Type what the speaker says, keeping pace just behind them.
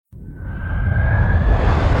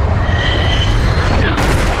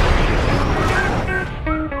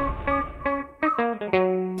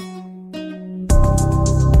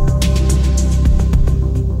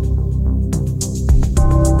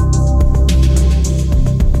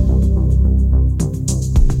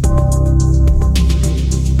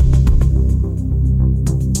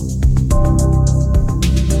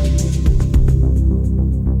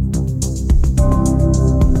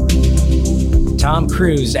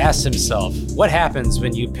Cruise asks himself, what happens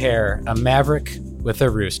when you pair a Maverick with a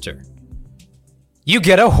rooster? You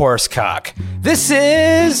get a horse cock. This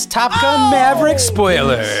is Top Gun Maverick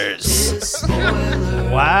spoilers.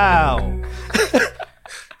 Wow.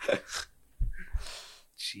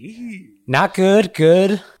 Gee. Not good,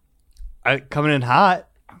 good. Coming in hot,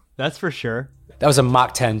 that's for sure. That was a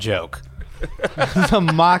Mach 10 joke. It's a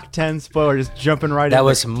Mach 10 spoiler, just jumping right in. That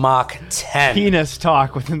was Mach 10. Penis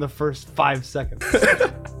talk within the first 5 seconds.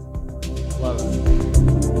 Love it.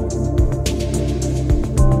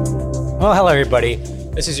 Well, hello, everybody.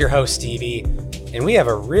 This is your host, Stevie, and we have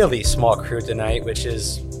a really small crew tonight, which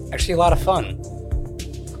is actually a lot of fun.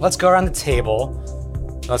 Let's go around the table.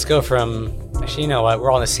 Let's go from... Actually, you know what? We're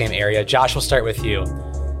all in the same area. Josh, we'll start with you.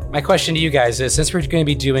 My question to you guys is, since we're going to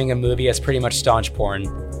be doing a movie that's pretty much staunch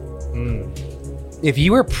porn, if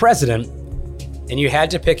you were president and you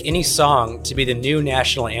had to pick any song to be the new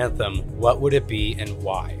national anthem, what would it be and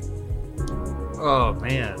why? Oh,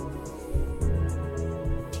 man.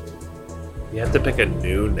 You have to pick a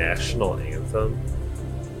new national anthem?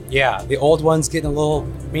 Yeah, the old one's getting a little...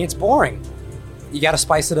 I mean, it's boring. You got to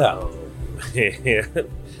spice it up. Yeah.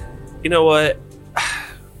 You know what?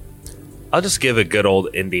 I'll just give a good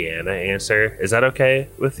old Indiana answer. Is that okay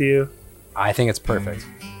with you? I think it's perfect.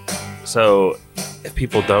 So, if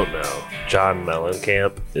people don't know, John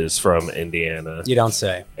Mellencamp is from Indiana. You don't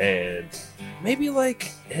say. And maybe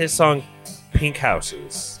like his song Pink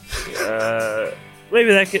Houses.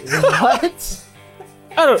 Maybe that could... What?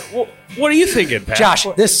 I don't... What are you thinking, Pat? Josh,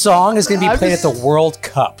 this song is going to be played at the World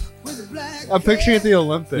Cup. I'm picturing at the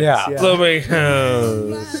Olympics. Yeah. Blooming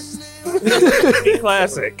House.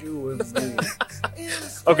 Classic.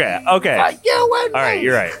 Okay. All right,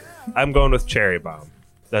 you're right. I'm going with Cherry Bomb.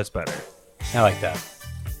 That's better. I like that.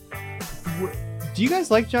 Do you guys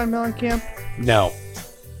like John Mellencamp? No.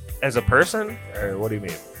 As a person? Or what do you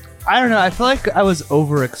mean? I don't know. I feel like I was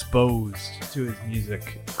overexposed to his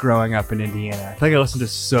music growing up in Indiana. I feel like I listened to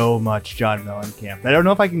so much John Mellencamp. I don't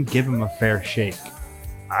know if I can give him a fair shake.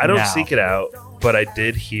 I don't now. seek it out, but I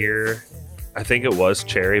did hear, I think it was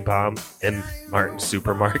Cherry Bomb in Martin's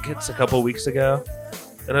Supermarkets a couple weeks ago.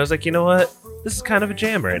 And I was like, you know what? This is kind of a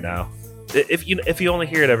jam right now. If you only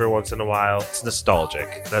hear it every once in a while, it's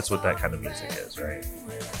nostalgic. That's what that kind of music is, right?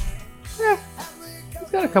 Yeah. He's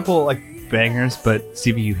got a couple like bangers, but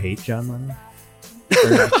Stevie, you hate John Lennon? Or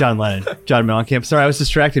not John Lennon. John Mellencamp. Sorry, I was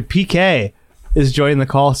distracted. PK is joining the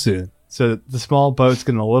call soon. So the small boat's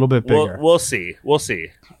getting a little bit bigger. We'll see.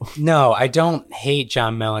 No, I don't hate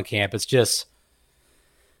John Mellencamp. It's just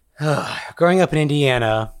growing up in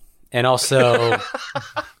Indiana and also...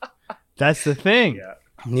 That's the thing.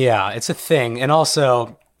 Yeah, it's a thing. And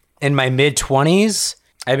also, in my mid-20s,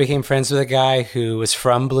 I became friends with a guy who was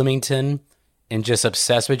from Bloomington and just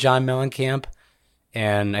obsessed with John Mellencamp.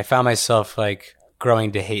 And I found myself, like,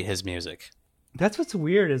 growing to hate his music. That's what's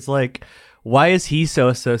weird is, like, why is he so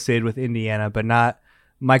associated with Indiana, but not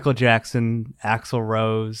Michael Jackson, Axl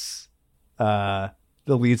Rose, the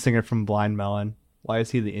lead singer from Blind Melon? Why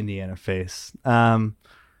is he the Indiana face?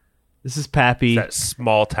 This is Pappy. That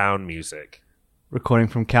small town music. Recording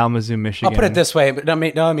from Kalamazoo, Michigan. I'll put it this way, but don't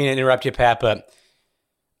mean to interrupt you, Pat, but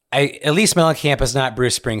at least Mellencamp is not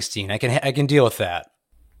Bruce Springsteen. I can deal with that.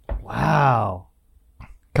 Wow.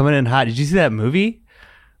 Coming in hot. Did you see that movie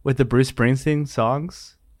with the Bruce Springsteen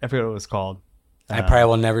songs? I forget what it was called. I probably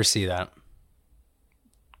will never see that.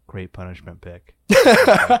 Great punishment pick.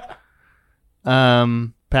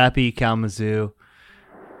 Pappy, Kalamazoo.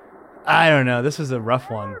 I don't know. This was a rough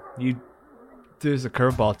one. There's a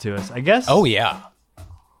curveball to us, I guess. Oh, yeah.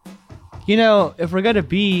 You know, if we're going to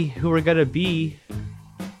be who we're going to be,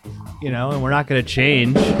 you know, and we're not going to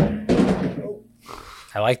change.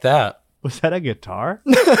 I like that. Was that a guitar?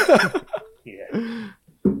 Yeah.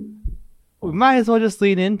 We might as well just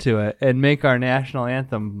lean into it and make our national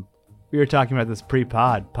anthem. We were talking about this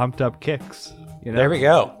pre-pod, Pumped Up Kicks. You know? There we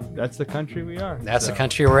go. That's the country we are. That's the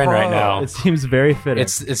country we're in right now. It seems very fitting.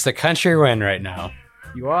 It's the country we're in right now.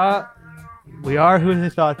 We are who they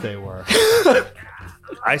thought they were.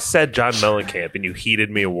 I said John Mellencamp, and you heeded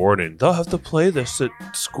me a warning. They'll have to play this at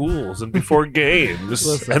schools and before games.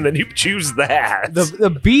 Listen. And then you choose that.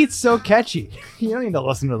 The beat's so catchy. You don't need to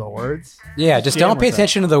listen to the words. Yeah, just Jam don't pay with it.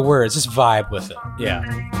 attention to the words. Just vibe with it. Yeah.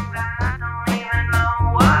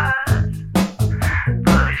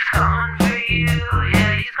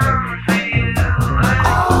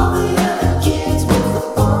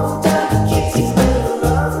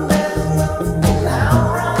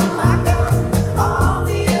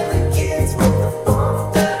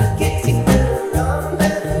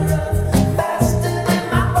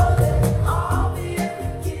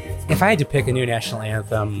 If I had to pick a new national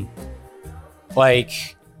anthem, like,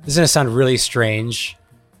 this is going to sound really strange,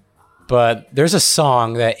 but there's a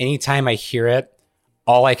song that anytime I hear it,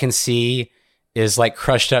 all I can see is like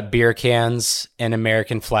crushed up beer cans and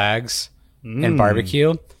American flags and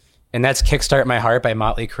barbecue. And that's Kickstart My Heart by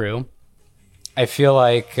Motley Crue. I feel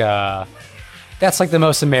like that's like the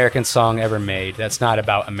most American song ever made. That's not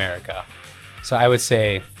about America. So I would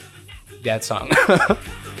say that song.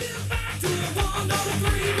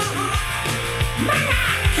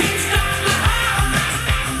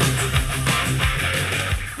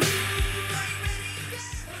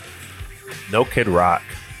 No Kid Rock.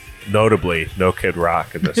 Notably, no Kid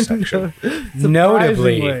Rock in this section.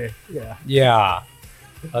 Notably. Yeah. Yeah.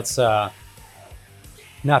 Let's not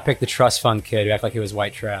pick the trust fund kid who acted like he was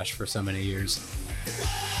white trash for so many years.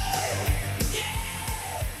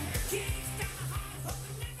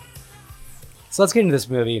 So let's get into this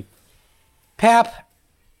movie. Pap,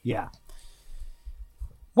 Yeah.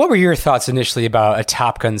 what were your thoughts initially about a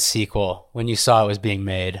Top Gun sequel when you saw it was being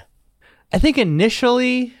made? I think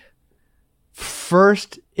initially,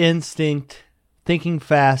 first instinct, thinking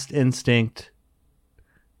fast instinct,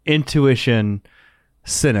 intuition,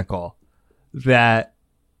 cynical, that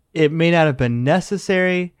it may not have been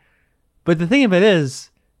necessary. But the thing of it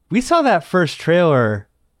is, we saw that first trailer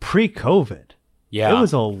pre-COVID. Yeah. It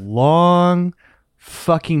was a long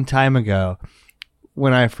fucking time ago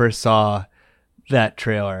when I first saw that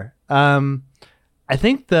trailer. I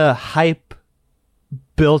think the hype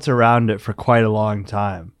built around it for quite a long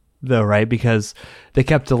time, though, right? Because they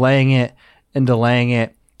kept delaying it and delaying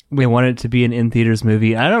it. We wanted it to be an in-theaters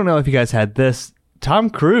movie. I don't know if you guys had this. Tom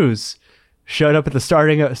Cruise showed up at the start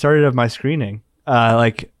of my screening,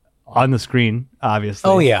 like on the screen, obviously.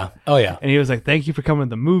 Oh, yeah. And he was like, "Thank you for coming to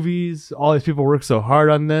the movies. All these people worked so hard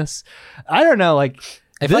on this." I don't know, like,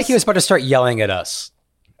 I feel like he was about to start yelling at us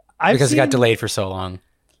because it got delayed for so long.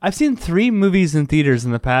 I've seen 3 movies in theaters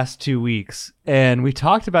in the past 2 weeks, and we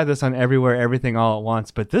talked about this on Everywhere, Everything, All at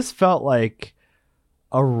Once, but this felt like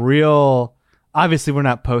a real... Obviously, we're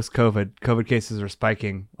not post-COVID. COVID cases are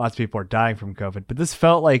spiking. Lots of people are dying from COVID, but this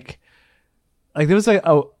felt like there was like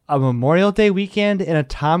a Memorial Day weekend and a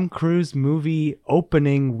Tom Cruise movie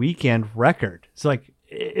opening weekend record. So like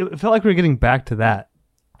it felt like we were getting back to that.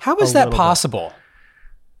 How is that possible?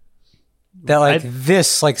 That like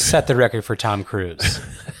this like set the record for Tom Cruise.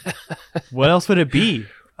 What else would it be?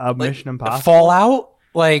 Mission Impossible? Fallout?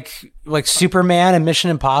 Like Superman and Mission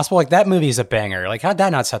Impossible? Like that movie is a banger. Like how'd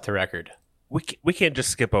that not set the record? We can't just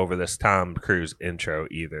skip over this Tom Cruise intro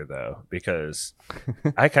either, though, because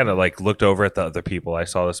I kind of like looked over at the other people I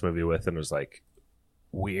saw this movie with and was like,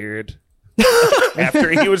 weird. After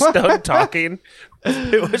he was done talking,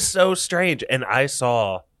 it was so strange. And I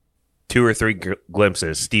saw 2 or 3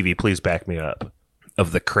 glimpses. Stevie, please back me up.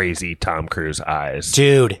 Of the crazy Tom Cruise eyes.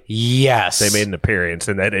 Dude, yes. They made an appearance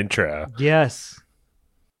in that intro. Yes.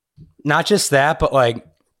 Not just that, but like,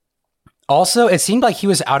 also, it seemed like he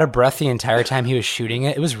was out of breath the entire time he was shooting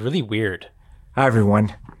it. It was really weird. Hi,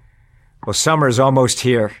 everyone. Well, summer is almost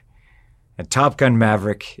here, and Top Gun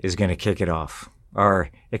Maverick is going to kick it off. Our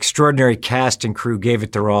extraordinary cast and crew gave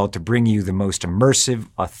it their all to bring you the most immersive,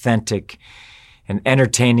 authentic, and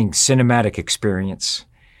entertaining cinematic experience.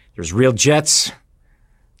 There's real jets,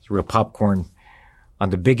 there's real popcorn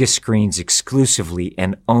on the biggest screens exclusively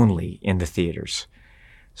and only in the theaters.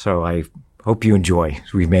 So I hope you enjoy.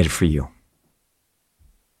 We've made it for you.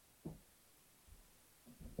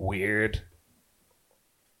 Weird.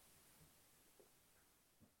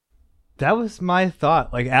 That was my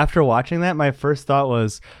thought. Like after watching that, my first thought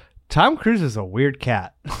was Tom Cruise is a weird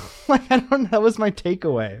cat. Like I don't know, that was my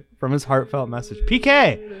takeaway from his heartfelt message.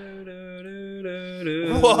 PK.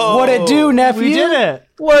 Whoa. What it do, nephew? We did it.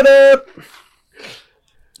 What up?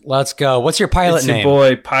 Let's go. What's your pilot It's name?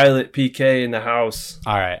 your boy, Pilot PK in the house.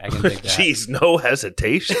 All right, I can take that. Jeez, no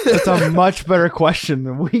hesitation. That's a much better question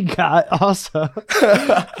than we got also.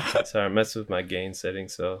 Sorry, I messed with my gain setting,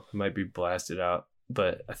 so it might be blasted out,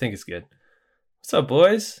 but I think it's good. What's up,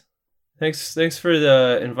 boys? Thanks for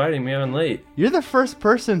inviting me on late. You're the first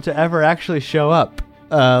person to ever actually show up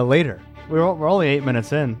later. We're only 8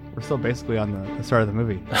 minutes in. We're still basically on the start of the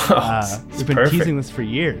movie. It's We've been perfect. teasing this for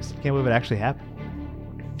years. Can't believe it actually happened.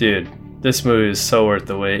 Dude, this movie is so worth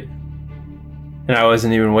the wait. And I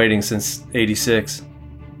wasn't even waiting since 86.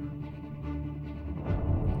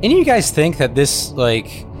 Any of you guys think that this,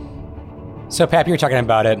 like... So, Pap, you were talking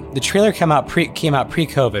about it. The trailer came out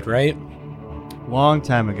pre-COVID, right? Long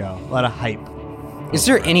time ago. A lot of hype. Is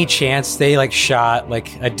there any chance they, like, shot,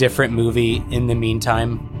 like, a different movie in the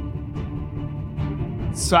meantime?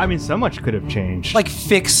 So, I mean, so much could have changed. Like,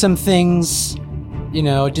 fix some things?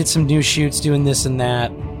 did some new shoots doing this and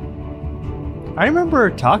that. I remember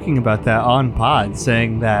talking about that on pod,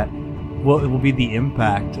 saying that it will be the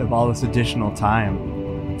impact of all this additional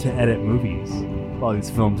time to edit movies while these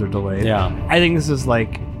films are delayed. Yeah. I think this is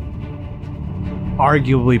like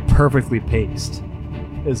arguably perfectly paced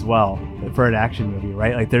as well for an action movie,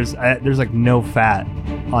 right? Like there's like no fat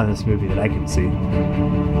on this movie that I can see.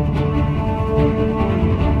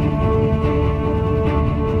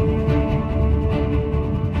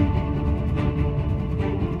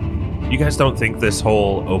 You guys don't think this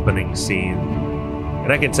whole opening scene,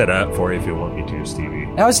 and I can set it up for you if you want me to, Stevie.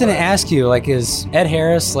 I was going to ask you, like, is Ed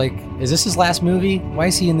Harris, like, is this his last movie? Why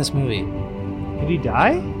is he in this movie? Did he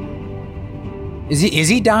die? Is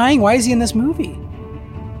he dying? Why is he in this movie?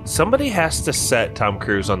 Somebody has to set Tom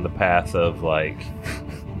Cruise on the path of, like,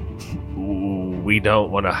 we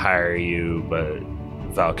don't want to hire you, but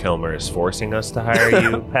Val Kilmer is forcing us to hire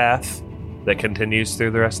you path that continues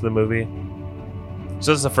through the rest of the movie.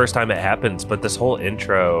 So this is the first time it happens, but this whole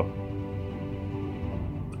intro,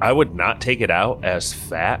 I would not take it out as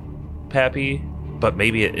fat, Pappy, but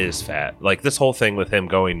maybe it is fat. Like this whole thing with him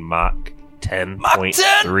going Mach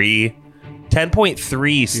 10.3.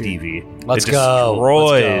 10.3, Stevie. Let's it go.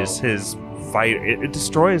 Destroys his fight. It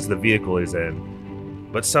destroys the vehicle he's in.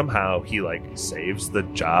 But somehow he like saves the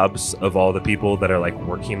jobs of all the people that are like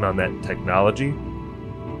working on that technology.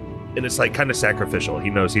 And it's like kind of sacrificial. He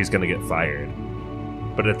knows he's going to get fired.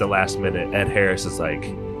 But at the last minute, Ed Harris is like,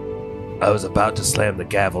 I was about to slam the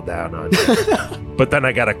gavel down on you. But then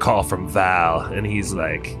I got a call from Val, and he's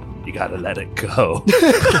like, you gotta let it go.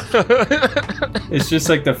 It's just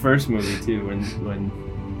like the first movie, too,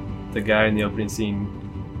 when the guy in the opening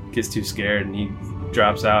scene gets too scared and he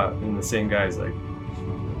drops out, and the same guy's like,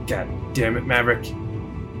 God damn it, Maverick.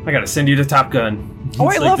 I gotta send you to Top Gun. Oh,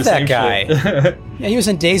 It's I like love the that same guy. shit. Yeah, he was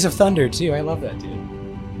in Days of Thunder, too. I love that dude.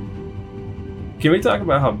 Can we talk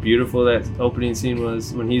about how beautiful that opening scene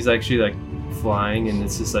was when he's actually like flying and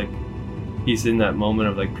it's just like he's in that moment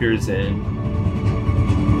of like pure zen.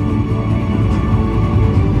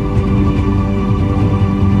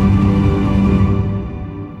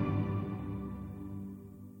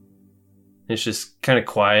 It's just kind of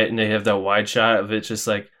quiet and they have that wide shot of it just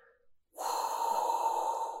like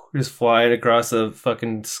just flying across the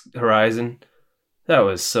fucking horizon. That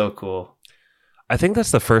was so cool. I think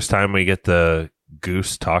that's the first time we get the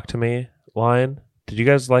Goose talk to me line. Did you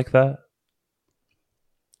guys like that?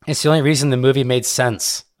 It's the only reason the movie made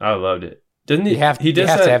sense. I loved it. Didn't he? You have he does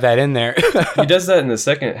to have that in there. He does that in the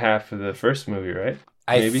second half of the first movie, right?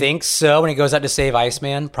 I think so. When he goes out to save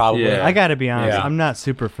Iceman, probably. Yeah. I gotta be honest, Yeah. I'm not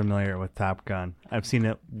super familiar with Top Gun. I've seen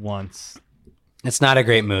it once. It's not a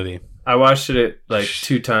great movie. I watched it like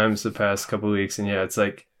 2 times the past couple of weeks, and yeah, it's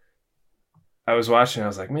like I was watching. I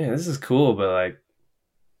was like, man, this is cool, but like,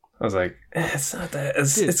 I was like, it's not that.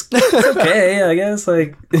 It's okay, I guess.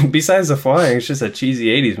 Like, besides the flying, it's just a cheesy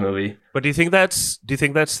 '80s movie. But do you think that's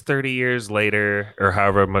 30 years later, or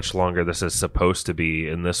however much longer this is supposed to be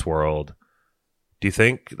in this world? Do you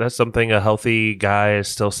think that's something a healthy guy is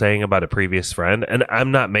still saying about a previous friend? And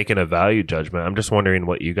I'm not making a value judgment. I'm just wondering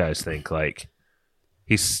what you guys think. Like,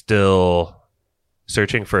 he's still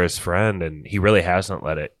searching for his friend, and he really hasn't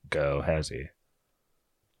let it go, has he?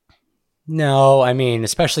 No, I mean,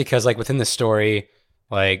 especially because, like, within the story,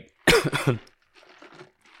 like,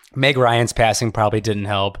 Meg Ryan's passing probably didn't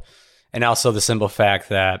help. And also the simple fact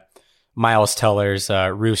that Miles Teller's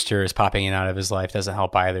rooster is popping in and out of his life doesn't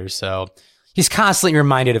help either. So he's constantly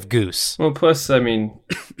reminded of Goose. Well, plus, I mean,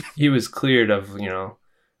 he was cleared of,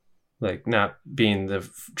 like, not being the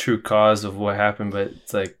true cause of what happened, but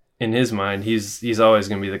it's like, in his mind, he's always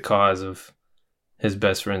going to be the cause of his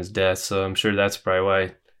best friend's death. So I'm sure that's probably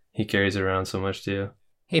why he carries it around so much too.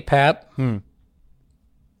 Hey, Pat.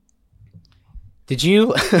 Did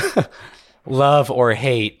you love or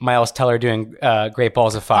hate Miles Teller doing Great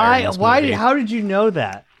Balls of Fire? in this movie? How did you know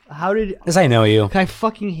that? How did? Because I know you. I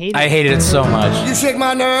fucking hate it. I hated it so much. You shake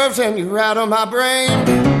my nerves and you rattle my brain.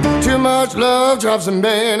 Too much love drives a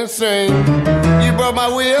man insane. You broke my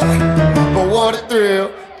will, but what a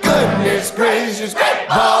thrill. Goodness gracious,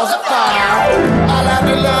 balls of fire. I laughed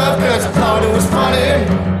at love because I thought it was funny.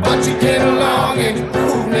 But you came along and you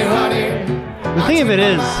proved me, honey. The thing of it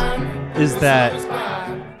is that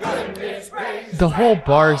the whole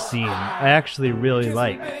bar scene I actually really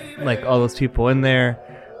like all those people in there.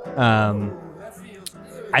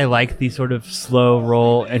 I like the sort of slow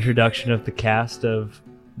roll introduction of the cast of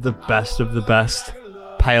the best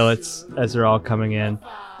pilots as they're all coming in.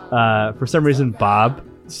 For some reason, Bob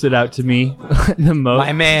stood out to me the most.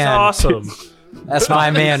 My man. It's awesome. That's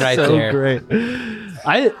my man right so there. Great.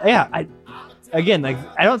 again, like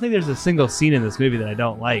I don't think there's a single scene in this movie that I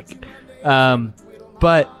don't like.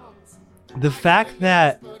 But the fact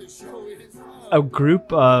that a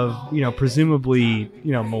group of, presumably,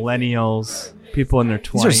 millennials, people in their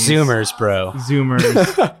 20s. These are Zoomers, bro.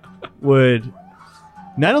 Zoomers would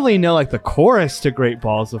not only know like the chorus to Great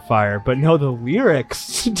Balls of Fire, but know the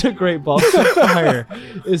lyrics to Great Balls of Fire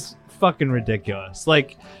is fucking ridiculous.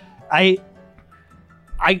 Like, I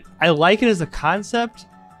like it as a concept.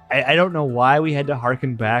 I don't know why we had to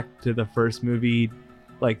harken back to the first movie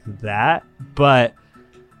like that, but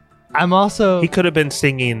I'm also... He could have been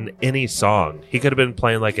singing any song. He could have been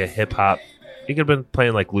playing like a hip-hop... He could have been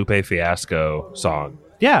playing like Lupe Fiasco song.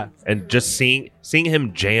 Yeah. And just seeing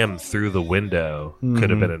him jam through the window could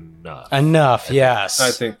have been enough. Enough, yes.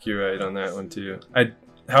 I think you're right on that one too.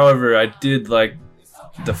 However, I did like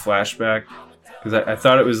the flashback because I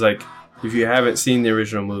thought it was like, if you haven't seen the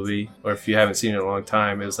original movie or if you haven't seen it in a long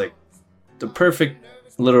time, it was like the perfect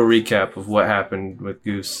little recap of what happened with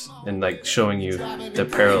Goose and like showing you the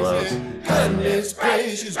parallels. Goodness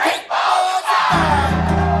gracious,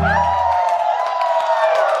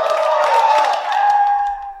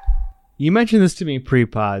 You mentioned this to me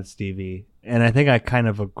pre-pod, Stevie, and I think I kind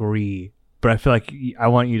of agree, but I feel like I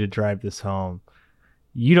want you to drive this home.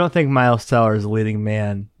 You don't think Miles Teller is a leading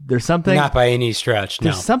man? There's something... Not by any stretch, no.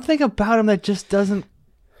 There's something about him that just doesn't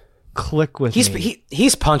click with me.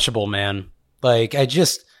 He's punchable, man. Like, I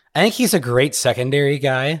think he's a great secondary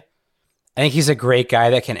guy. I think he's a great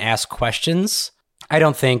guy that can ask questions. I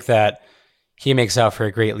don't think that he makes out for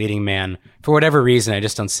a great leading man. For whatever reason, I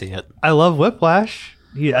just don't see it. I love Whiplash.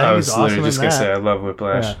 I was literally just going to say, I love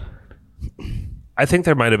Whiplash. Yeah. I think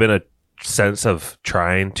there might have been a sense of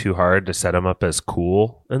trying too hard to set him up as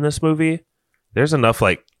cool in this movie. There's enough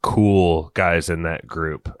like cool guys in that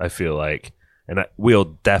group, I feel like. And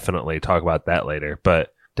we'll definitely talk about that later.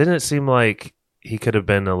 But didn't it seem like he could have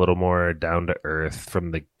been a little more down to earth from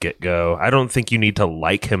the get-go? I don't think you need to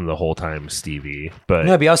like him the whole time, Stevie. But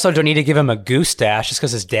no, but you also don't need to give him a goose stash just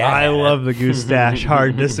because his dad. I love the goose stash.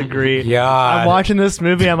 Hard disagree. Yeah, I'm watching this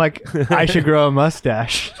movie. I'm like, I should grow a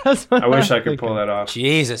mustache. That's what I wish I'm I could thinking. pull that off.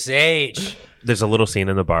 Jesus age. there's a little scene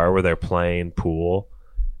in the bar where they're playing pool,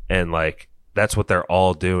 and like that's what they're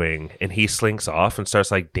all doing. And he slinks off and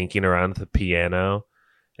starts like dinking around the piano,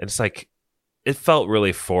 and it's like, it felt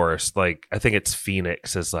really forced. Like, I think it's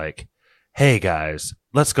Phoenix is like, hey guys,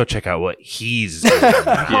 let's go check out what he's doing.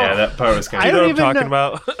 Yeah, that part was kind I of... don't You know what I'm even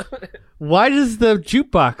talking about? Why does the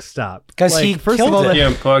jukebox stop? Because he first killed of all, it. He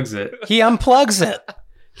unplugs it. He unplugs it.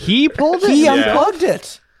 he pulled it. He Yeah. unplugged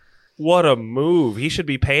it. What a move. He should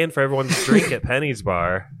be paying for everyone's drink at Penny's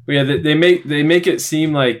Bar. Yeah, they make it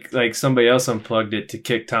seem like somebody else unplugged it to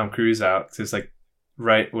kick Tom Cruise out. 'Cause it's like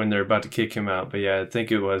right when they're about to kick him out. But yeah, I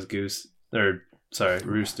think it was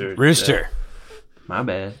Rooster. Rooster. My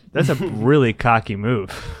bad. That's a really cocky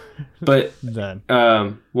move. But Then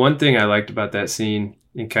one thing I liked about that scene,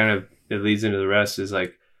 and kind of it leads into the rest, is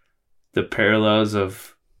like the parallels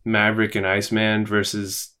of Maverick and Iceman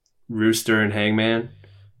versus Rooster and Hangman.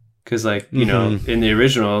 Because like, you know, in the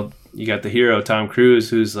original, you got the hero Tom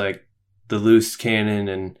Cruise, who's like the loose cannon,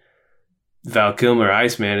 and Val Kilmer,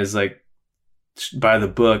 Iceman, is like by the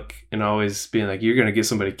book and always being like, you're gonna get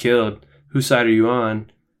somebody killed. Whose side are you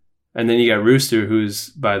on? And then you got Rooster, who's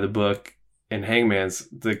by the book, and Hangman's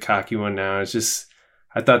the cocky one now. It's just,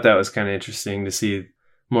 I thought that was kind of interesting to see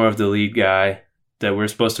more of the lead guy that we're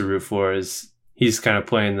supposed to root for. Is he's kind of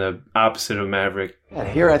playing the opposite of Maverick. And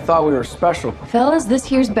here I thought we were special. Fellas, this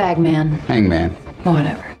here's Bagman. Hangman.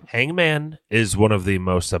 Whatever. Hangman is one of the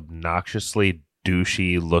most obnoxiously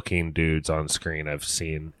douchey looking dudes on screen I've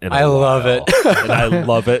seen in a I love while. it. And I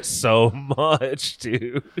love it so much,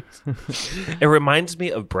 dude. It reminds me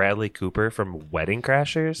of Bradley Cooper from Wedding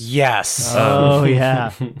Crashers. Yes. oh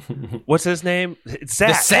yeah, What's his name? It's Zach.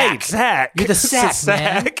 The Sack. Hey, Zach. You're the It's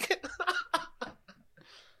Sack, man.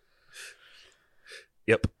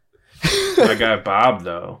 Yep. My guy Bob,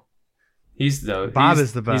 though, Bob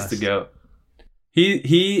is the best. He's the goat.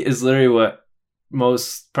 He is literally what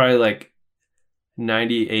most, probably like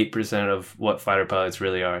 98% of what fighter pilots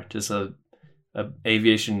really are. Just a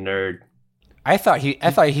aviation nerd. I thought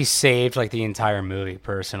he saved like the entire movie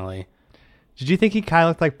personally. Did you think he kind of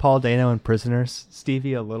looked like Paul Dano in Prisoners,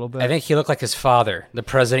 Stevie, a little bit? I think he looked like his father, the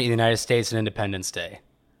president of the United States on Independence Day.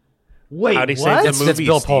 Wait, How'd he say what? the That's movie,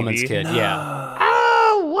 Bill Stevie? Pullman's kid. Yeah.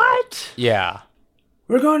 Oh, what? Yeah.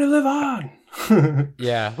 We're going to live on.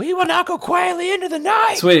 Yeah. We will not go quietly into the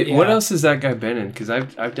night. So wait, what Yeah. else has that guy been in? Because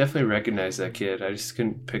I've definitely recognized that kid. I just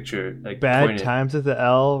couldn't picture like Bad pointed. Times at the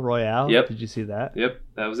El Royale. Yep. Did you see that? Yep,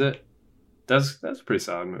 that was it. That's a pretty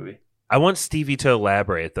solid movie. I want Stevie to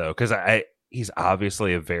elaborate though, because he's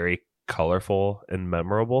obviously a very colorful and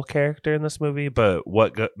memorable character in this movie, but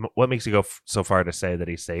what makes you go so far to say that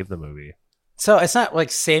he saved the movie? So it's not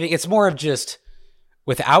like saving, it's more of just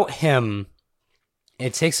without him,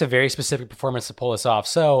 it takes a very specific performance to pull this off.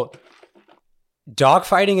 So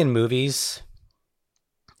dogfighting in movies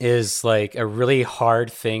is like a really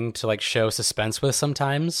hard thing to like show suspense with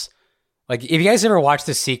sometimes. Like, if you guys ever watched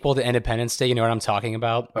the sequel to Independence Day, you know what I'm talking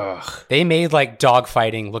about? Ugh. They made like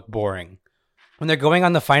dogfighting look boring. When they're going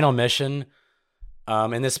on the final mission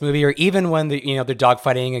in this movie, or even when they're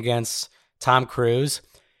dogfighting against Tom Cruise,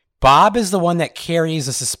 Bob is the one that carries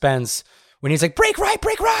the suspense when he's like, break right.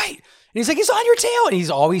 And he's like, he's on your tail. And he's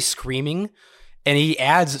always screaming. And he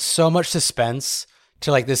adds so much suspense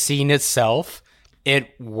to like the scene itself.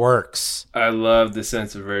 It works. I love the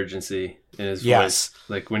sense of urgency in his Yes. voice.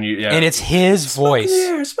 Like when you, And it's his voice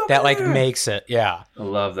Smoke that in like the air. makes it. Yeah. I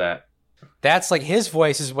love that. That's like his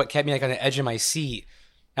voice is what kept me like on the edge of my seat.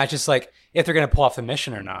 Not just like if they're going to pull off the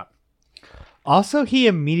mission or not. Also, he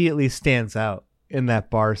immediately stands out in that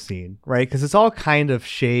bar scene, right? Because it's all kind of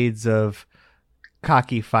shades of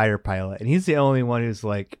cocky fighter pilot, and he's the only one who's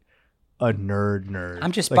like a nerd.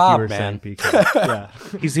 I'm just like Bob, you were man. saying, PK.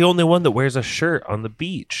 Yeah. He's the only one that wears a shirt on the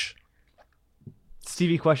beach.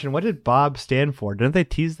 Stevie, question: what did Bob stand for? Didn't they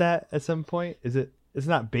tease that at some point? It's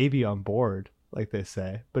not baby on board like they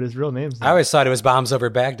say, but his real name's I always thought it was Bombs Over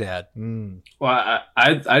Baghdad. Well,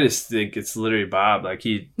 I just think it's literally Bob. Like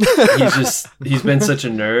he's been such a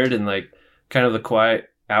nerd and like kind of the quiet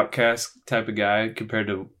outcast type of guy compared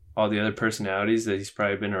to all the other personalities that he's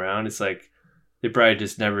probably been around. It's like they probably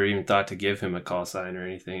just never even thought to give him a call sign or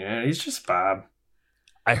anything. And he's just Bob.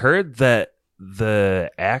 I heard that the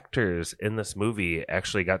actors in this movie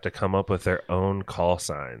actually got to come up with their own call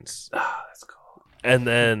signs. Oh, that's cool. And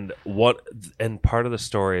then part of the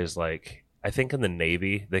story is like, I think in the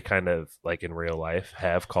Navy, they kind of like in real life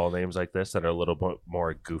have call names like this that are a little bit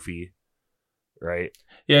more goofy, right?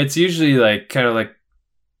 Yeah, it's usually like kind of like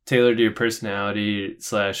tailored to your personality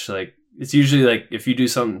 / like it's usually like if you do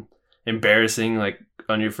something embarrassing like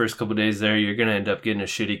on your first couple days there, you're gonna end up getting a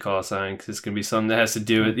shitty call sign because it's gonna be something that has to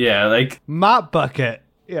do with like mop bucket.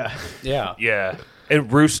 Yeah. Yeah.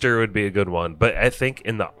 And Rooster would be a good one. But I think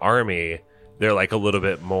in the Army, they're like a little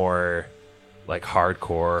bit more like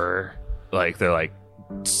hardcore. Like they're like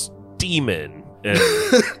Demon and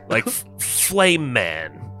like Flame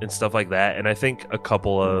Man and stuff like that. And I think a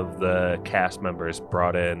couple of the cast members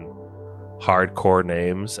brought in hardcore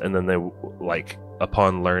names, and then they like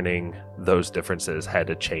upon learning those differences had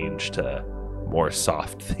to change to more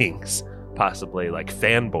soft things, possibly like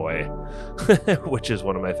Fanboy, which is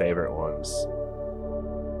one of my favorite ones.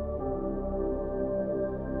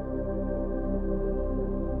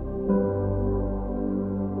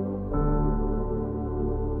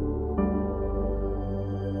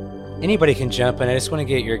 Anybody can jump in. I just want to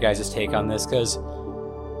get your guys' take on this because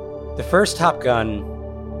the first Top Gun,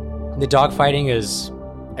 the dogfighting is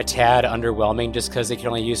a tad underwhelming just because they can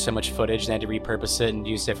only use so much footage and they had to repurpose it and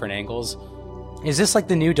use different angles. Is this like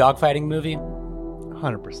the new dogfighting movie?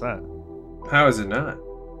 100%. how is it not?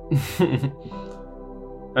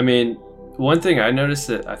 I mean, one thing I noticed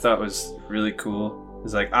that I thought was really cool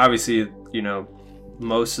is like obviously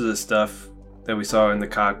most of the stuff that we saw in the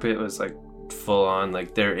cockpit was like full on,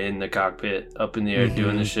 like they're in the cockpit up in the air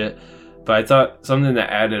doing the shit. But I thought something that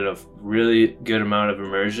added a really good amount of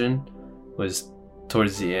immersion was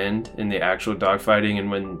towards the end in the actual dogfighting, and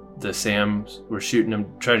when the SAMs were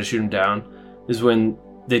trying to shoot him down, is when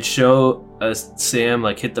they'd show a SAM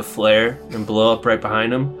like hit the flare and blow up right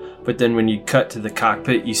behind him, but then when you cut to the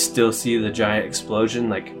cockpit, you still see the giant explosion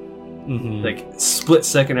like split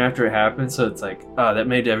second after it happened. So it's like, that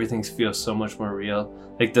made everything feel so much more real.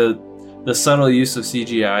 Like the subtle use of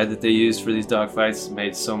CGI that they used for these dogfights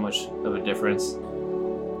made so much of a difference.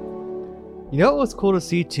 You know what was cool to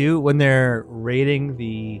see too? When they're raiding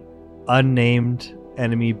the unnamed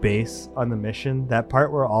enemy base on the mission, that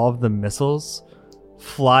part where all of the missiles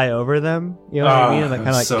fly over them, you know what I mean? And they kind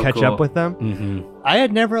of like so catch cool. up with them. I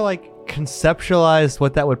had never like conceptualized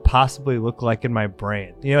what that would possibly look like in my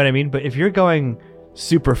brain. You know what I mean? But if you're going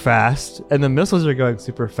super fast and the missiles are going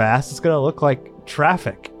super fast, it's going to look like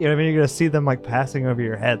traffic. You know what I mean? You're going to see them like passing over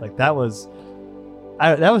your head. Like that was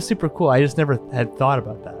super cool. I just never had thought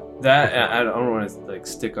about that. That I don't want to like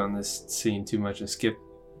stick on this scene too much and skip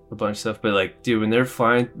a bunch of stuff, but like, dude, when they're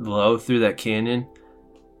flying low through that canyon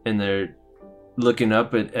and they're looking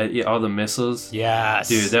up at all the missiles, Yes.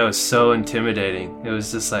 dude, that was so intimidating. It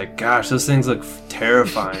was just like, gosh, those things look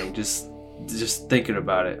terrifying. just thinking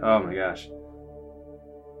about it. Oh my gosh.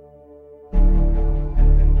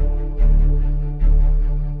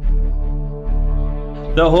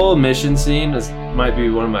 The whole mission scene might be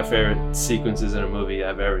one of my favorite sequences in a movie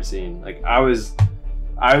I've ever seen. Like I was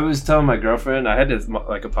telling my girlfriend, I had to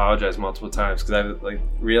like apologize multiple times because I like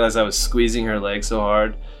realized I was squeezing her leg so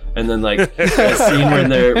hard, and then like that scene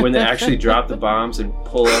when they actually drop the bombs and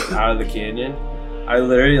pull up out of the canyon, I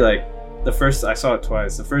literally like I saw it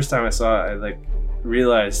twice. The first time I saw it, I like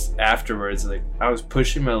realized afterwards like I was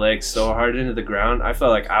pushing my leg so hard into the ground, I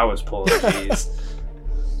felt like I was pulling these.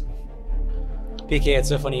 PK, it's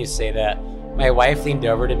so funny you say that. My wife leaned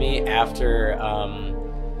over to me after,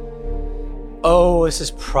 this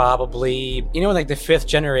is probably, you know, like the 5th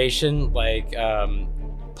generation, like,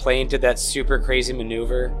 plane did that super crazy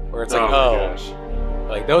maneuver where it's like, gosh.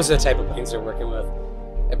 Like those are the type of planes they're working with.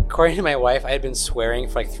 According to my wife, I had been swearing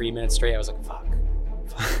for like 3 minutes straight. I was like, fuck.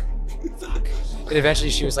 And eventually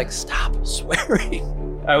she was like, stop swearing.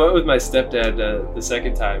 I went with my stepdad the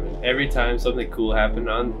second time, and every time something cool happened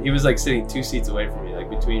he was like sitting 2 seats away from me,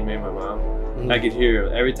 like between me and my mom. I could hear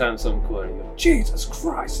every time something cool, and he'd go, Jesus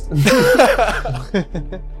Christ.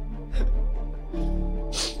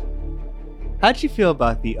 How'd you feel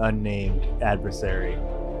about the unnamed adversary,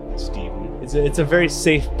 Stevie? It's a very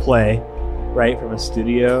safe play, right, from a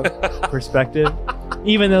studio perspective.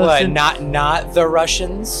 Even though not the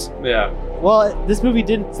Russians. Yeah. Well, this movie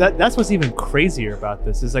didn't. That's what's even crazier about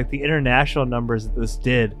this is like the international numbers that this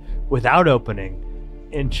did without opening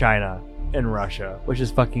in China and Russia, which is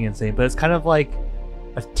fucking insane. But it's kind of like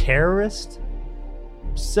a terrorist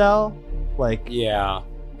cell. Like, yeah.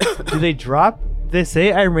 Do they drop? They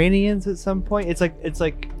say Iranians at some point. It's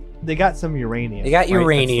like they got some uranium. They got right?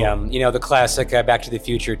 uranium. You know, the classic Back to the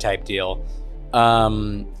Future type deal.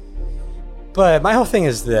 But my whole thing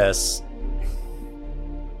is this.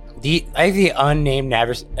 I think the unnamed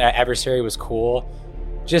adversary was cool,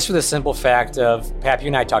 just for the simple fact of, Pap, you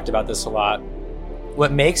and I talked about this a lot.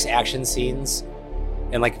 What makes action scenes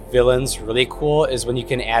and like villains really cool is when you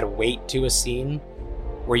can add weight to a scene,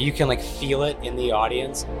 where you can like feel it in the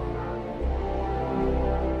audience.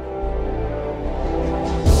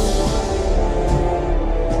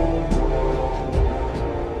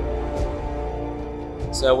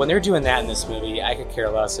 So when they're doing that in this movie, I could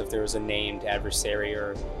care less if there was a named adversary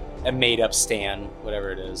or a made-up Stan,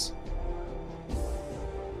 whatever it is.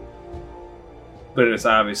 But it's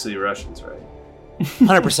obviously Russians, right?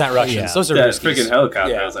 100% Russians. Yeah. Those are That Ruskies. freaking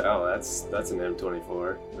helicopter. Yeah. I was like, oh, that's an M24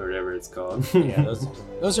 or whatever it's called. Yeah,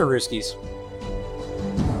 those are Ruskies.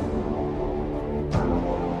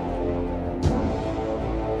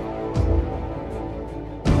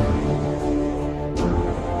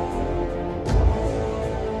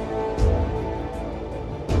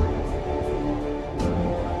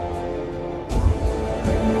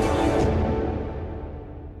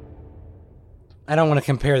 I don't want to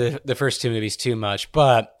compare the first 2 movies too much,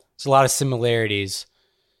 but there's a lot of similarities.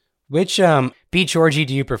 Which beach orgy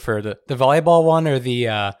do you prefer, the volleyball one or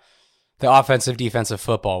the offensive defensive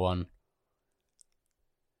football one?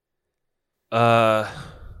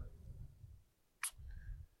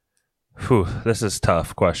 This is a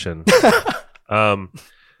tough question.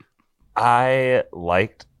 I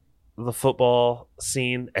liked the football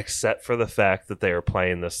scene, except for the fact that they were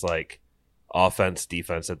playing this like offense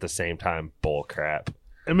defense at the same time bull crap.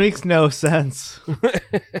 It makes no sense.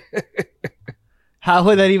 How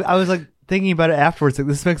would that even? I was like thinking about it afterwards. Like,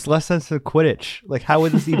 this makes less sense than Quidditch. Like, how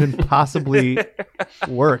would this even possibly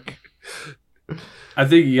work? I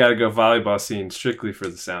think you got to go volleyball scene strictly for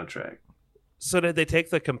the soundtrack. So did they take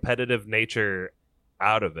the competitive nature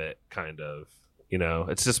out of it? Kind of, you know,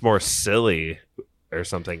 it's just more silly or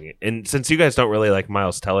something. And since you guys don't really like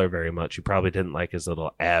Miles Teller very much, you probably didn't like his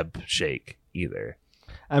little ab shake either.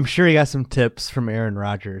 I'm sure he got some tips from Aaron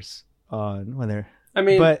Rodgers on when they're. I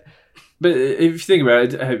mean, but if you think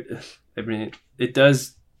about it, I mean, it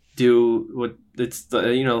does do what it's the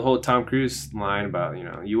whole Tom Cruise line about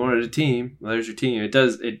you wanted a team, well, there's your team. It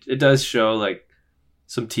does show like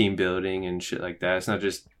some team building and shit like that. It's not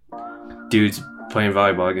just dudes playing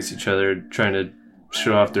volleyball against each other trying to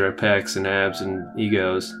show off their pecs and abs and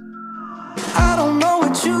egos. I don't know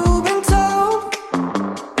what you've been told,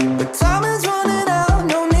 but time is running out.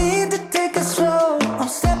 No need to take it slow. I'm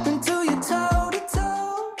stepping to you toe to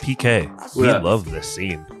toe. PK, we love this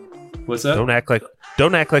scene. What's up? Don't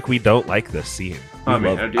act like we don't like this scene.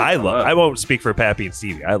 I won't speak for Pappy and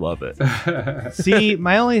Stevie. I love it. See,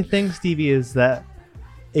 my only thing, Stevie, is that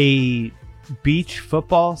a beach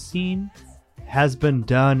football scene has been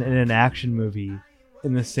done in an action movie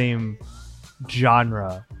in the same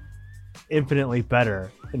genre infinitely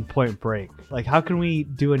better in Point Break. Like, how can we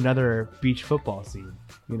do another beach football scene,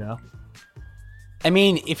 I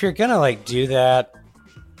mean, if you're gonna like do that,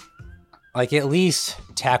 Like, at least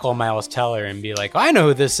tackle Miles Teller and be like, I know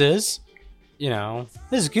who this is. You know,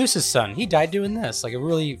 this is Goose's son. He died doing this. Like a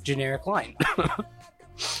really generic line.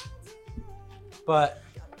 But,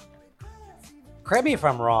 correct me if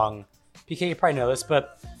I'm wrong. PK, you probably know this,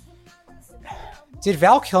 but did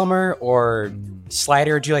Val Kilmer or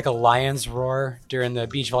Slider do like a lion's roar during the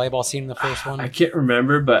beach volleyball scene in the first one? I can't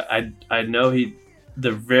remember, but I know I think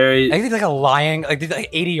they did like a lion, like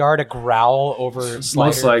 80-yard a growl over Slider.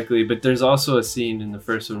 Most likely, but there's also a scene in the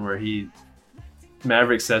first one where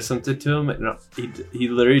Maverick says something to him, and he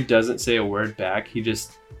literally doesn't say a word back. He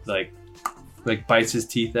just like bites his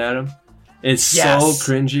teeth at him. It's so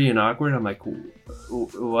cringy and awkward. I'm like,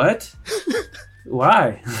 what?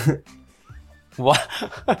 Why?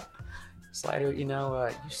 What? Slider, you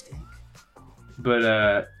stink.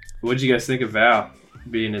 But what did you guys think of Val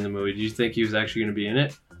being in the movie? Do you think he was actually going to be in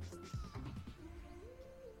it?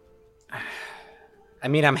 I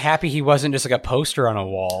mean, I'm happy he wasn't just like a poster on a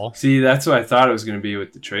wall. See, that's what I thought it was going to be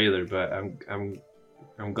with the trailer, but I'm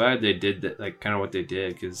glad they did that, like kind of what they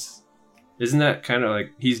did, because isn't that kind of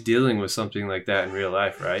like he's dealing with something like that in real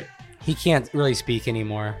life, right? He can't really speak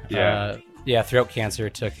anymore. Yeah, throat cancer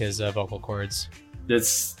took his vocal cords.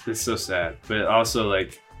 That's so sad, but also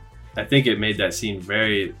like I think it made that scene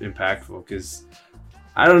very impactful, because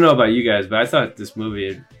I don't know about you guys, but I thought this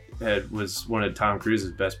movie was one of Tom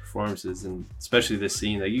Cruise's best performances, and especially this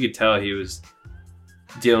scene. Like you could tell he was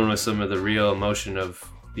dealing with some of the real emotion of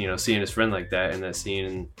seeing his friend like that in that scene.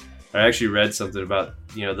 And I actually read something about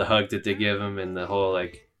the hug that they give him and the whole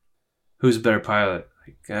like, who's a better pilot?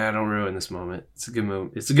 Like, don't ruin this moment. It's a good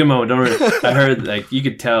moment. It's a good moment. Don't ruin. I heard like you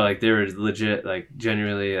could tell like they were legit, like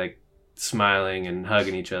genuinely like smiling and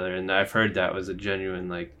hugging each other, and I've heard that was a genuine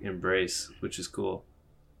like embrace, which is cool.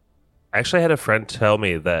 I actually had a friend tell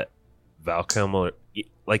me that Val Kilmer,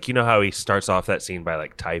 like, how he starts off that scene by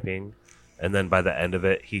like typing, and then by the end of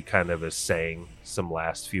it, he kind of is saying some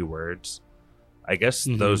last few words. I guess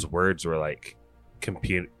those words were like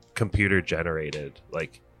computer generated.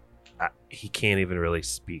 Like he can't even really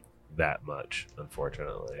speak that much,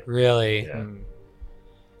 unfortunately. Really? Yeah.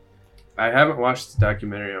 I haven't watched the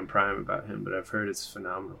documentary on Prime about him, but I've heard it's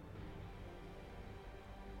phenomenal.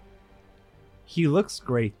 He looks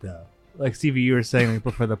great though. Like Stevie, you were saying like,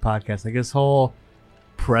 before the podcast, like his whole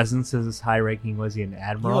presence as this high-ranking, was he an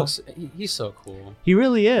admiral? He's so cool. He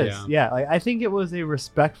really is. Yeah. Like, I think it was a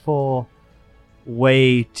respectful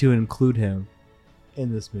way to include him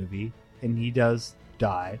in this movie, and he does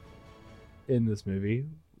die in this movie,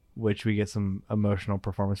 which we get some emotional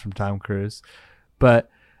performance from Tom Cruise. But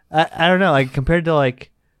I don't know, like compared to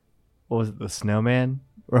like what was it, The Snowman?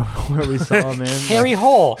 Where we saw him in Harry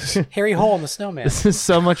Hole in The Snowman. This is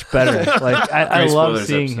so much better. Like I love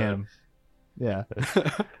seeing episode. him. Yeah.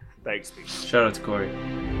 Thanks, Pete. Shout out to Corey.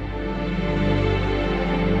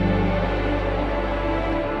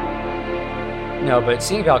 No, but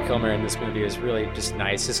seeing Val Kilmer in this movie is really just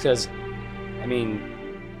nice, just because, I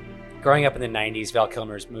mean, growing up in the 90s, Val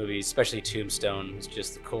Kilmer's movies, especially Tombstone, was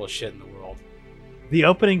just the coolest shit in the world. The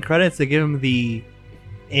opening credits, they give him the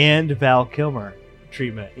and Val Kilmer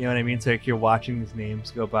treatment. You know what I mean? So like you're watching these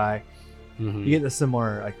names go by. You get the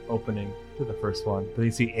similar like opening to the first one, but you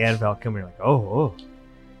see and Val Kilmer, you're like, oh,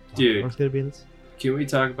 dude, what's gonna be in this? Can we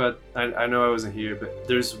talk about? I know I wasn't here, but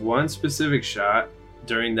there's one specific shot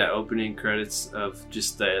during that opening credits of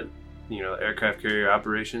just the aircraft carrier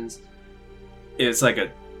operations. It's like a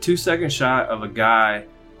 2-second shot of a guy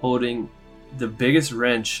holding the biggest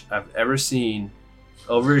wrench I've ever seen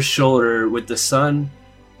over his shoulder, with the sun.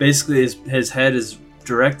 Basically, his head is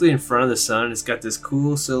directly in front of the sun. It's got this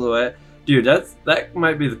cool silhouette. Dude, that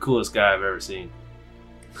might be the coolest guy I've ever seen.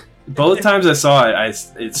 Both times I saw it,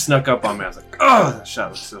 it snuck up on me. I was like, oh, that shot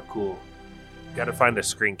looks so cool. Got to find a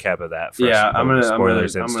screen cap of that. For yeah, I'm gonna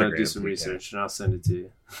Instagram do some research and I'll send it to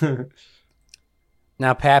you.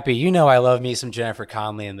 Now, Pappy, I love me some Jennifer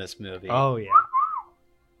Connelly in this movie. Oh yeah.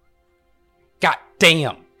 God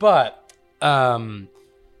damn. But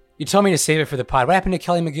you told me to save it for the pod. What happened to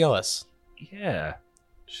Kelly McGillis? Yeah.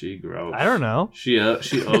 She gross. I don't know. She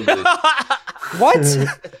ugly. What?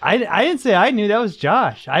 I didn't say I knew. That was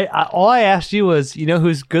Josh. I all I asked you was,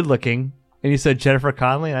 who's good looking? And you said Jennifer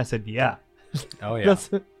Connelly, and I said, yeah. Oh, yeah.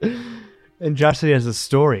 And Josh said he has a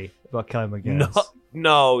story about Kelly McGillis.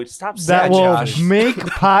 No, stop saying that will Josh. make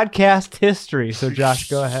podcast history. So, Josh,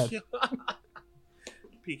 go ahead.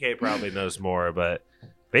 PK probably knows more, but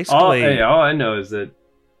basically... All I know is that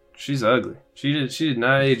she's ugly. She did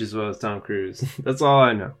not age as well as Tom Cruise. That's all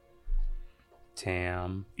I know.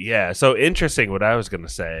 Damn. Yeah, so interesting. What I was going to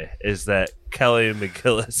say is that Kelly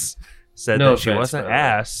McGillis said No that she offense, wasn't by the way.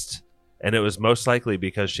 asked and it was most likely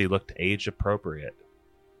because she looked age appropriate.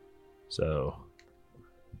 So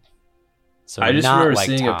I just not remember like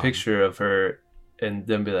seeing Tom. a picture of her and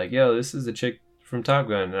then be like, yo, this is the chick from Top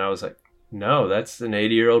Gun. And I was like, no, that's an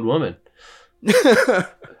 80-year-old woman.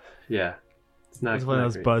 Yeah. It's not It's one of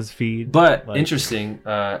those great. BuzzFeed. But like- interesting.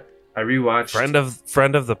 I rewatched.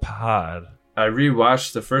 friend of the pod. I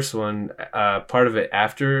rewatched the first one, part of it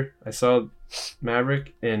after I saw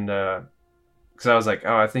Maverick, and because I was like,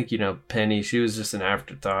 oh, I think Penny, she was just an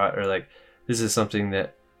afterthought, or like this is something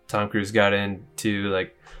that Tom Cruise got into,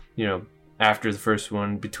 like after the first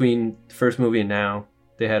one, between the first movie and now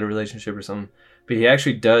they had a relationship or something. But he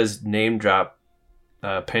actually does name drop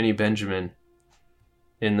Penny Benjamin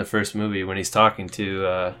in the first movie when he's talking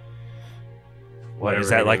to. What is whatever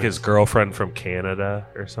that, her like name his girlfriend from Canada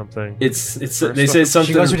or something? It's they say something.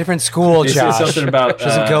 She goes to a different school, They say Josh. something about She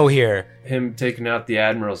doesn't go here. him taking out the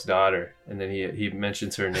admiral's daughter, and then he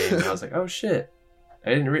mentions her name, and I was like, oh shit,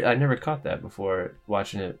 I never caught that before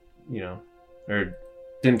watching it, or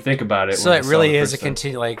didn't think about it. So when I it saw really the is first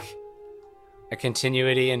time. a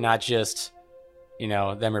continuity, and not just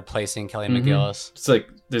them replacing Kelly Mhm. McGillis. It's like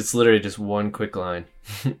it's literally just one quick line.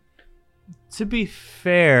 To be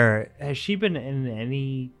fair, has she been in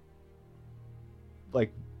any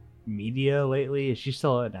like media lately? Is she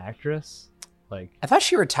still an actress? Like, I thought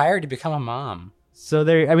she retired to become a mom. so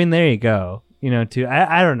there. I mean, there you go. Too.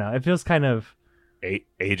 I don't know. It feels kind of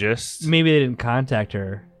Ageist. maybe they didn't contact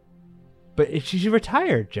her, but if she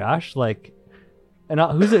retired, Josh. Like, and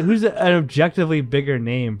who's an objectively bigger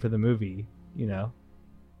name for the movie?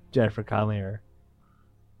 Jennifer Connelly or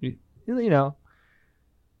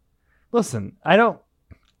Listen, I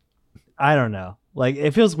don't know. Like,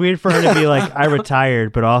 it feels weird for her to be like, I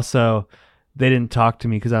retired, but also they didn't talk to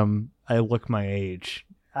me because I look my age.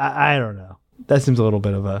 I don't know. That seems a little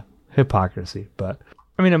bit of a hypocrisy, but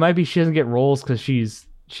I mean, it might be she doesn't get roles because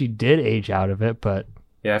she did age out of it, but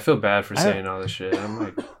Yeah, I feel bad for saying all this shit. I'm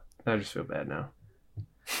like, I just feel bad now.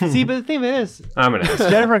 see, but the thing is, I'm an ass.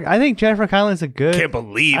 I think Jennifer Connelly's a good. Can't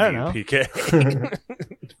believe I you, don't know. PK.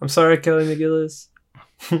 I'm sorry, Kelly McGillis.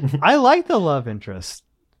 I like the love interest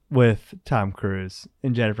with Tom Cruise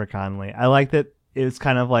and Jennifer Connelly. I like that it's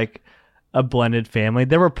kind of like a blended family.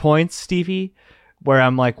 There were points, Stevie, where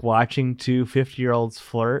I'm like watching two 50-year-olds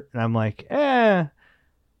flirt, and I'm like,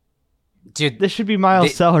 Dude, this should be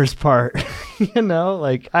Miles Sellers' part.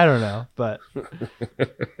 Like, I don't know, but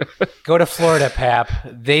go to Florida, Pap.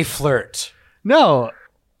 They flirt. no,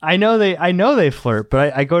 I know they flirt,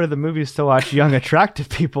 but I go to the movies to watch young, attractive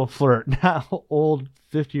people flirt, not old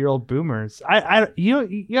 50-year-old boomers. You know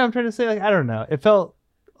what I'm trying to say? Like, I don't know. It felt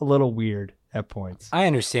a little weird at points. I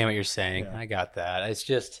understand what you're saying. I got that. It's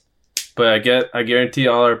just But I guarantee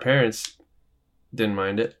all our parents didn't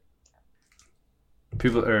mind it.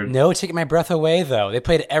 People are no taking my breath away though. They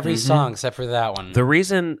played every song except for that one. The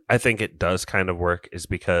reason I think it does kind of work is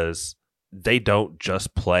because they don't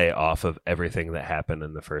just play off of everything that happened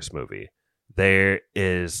in the first movie. There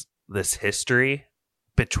is this history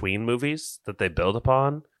between movies that they build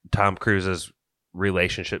upon. Tom Cruise's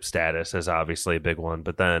relationship status is obviously a big one,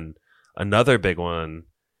 but then another big one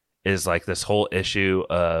is like this whole issue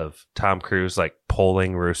of Tom Cruise like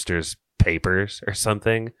pulling Rooster's papers or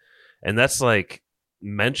something. And that's like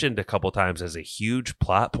mentioned a couple times as a huge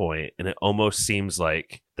plot point, and it almost seems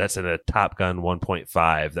like that's in a Top Gun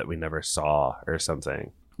 1.5 that we never saw or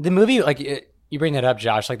something. The movie, you bring that up,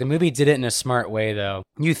 Josh. Like, the movie did it in a smart way, though.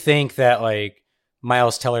 You think that like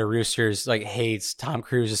Miles Teller Roosters like hates Tom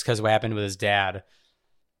Cruise just because of what happened with his dad,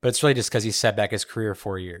 but it's really just because he set back his career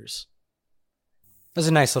 4 years. It was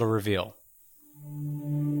a nice little reveal.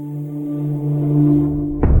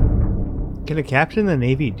 Can a captain of the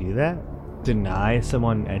Navy do that? Deny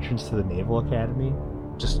someone entrance to the Naval Academy?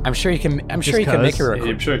 I'm sure he can. I'm sure he Just can make a 'cause? request.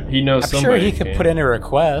 I'm sure he knows I'm sure somebody. he could put in a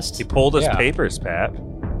request. He pulled his Yeah. papers, Pap. I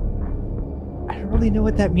don't really know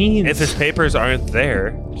what that means. If his papers aren't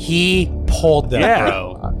there, He pulled them, Yeah.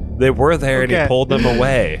 bro. they were there and he Okay. pulled them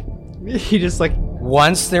away. he just like,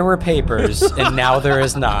 Once there were papers, and now there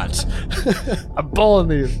is not. I'm pulling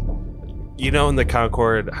these. You know, in the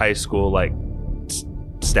Concord High School like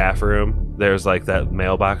staff room, there's like that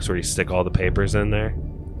mailbox where you stick all the papers in there.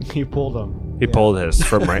 He pulled them. He pulled his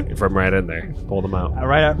from right in there. Pulled them out.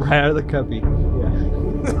 Right out of the cubby.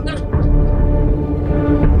 Yeah.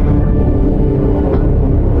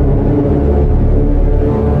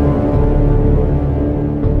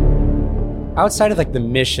 Outside of like the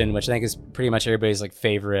mission, which I think is pretty much everybody's like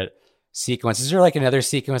favorite sequence, is there like another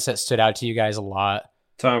sequence that stood out to you guys a lot?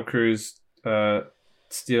 Tom Cruise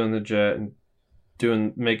stealing the jet and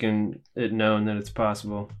making it known that it's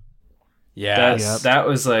possible. Yeah, Yep. That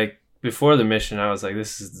was like before the mission, I was like,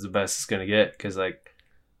 this is the best it's gonna get, because like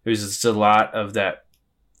it was just a lot of that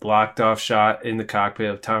blocked off shot in the cockpit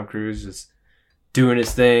of Tom Cruise just doing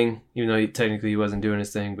his thing, even though technically he wasn't doing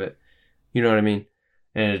his thing, but you know what I mean.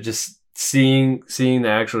 And it just seeing the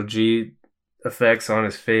actual G effects on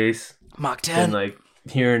his face, Mach 10, and like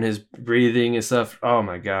hearing his breathing and stuff. Oh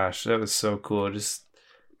my gosh, that was so cool.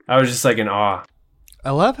 I was just like in awe. I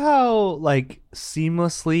love how like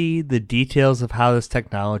seamlessly the details of how this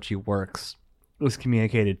technology works was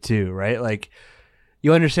communicated too, right? Like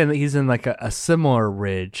you understand that he's in like a similar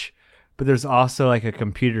ridge, but there's also like a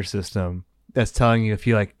computer system that's telling you if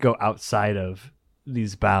you like go outside of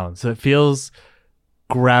these bounds. So it feels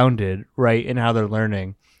grounded, right, in how they're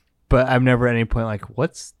learning. But I'm never at any point like,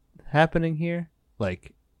 what's happening here?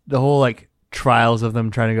 Like the whole like trials of them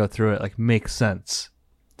trying to go through it like makes sense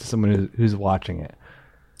to someone who's watching it.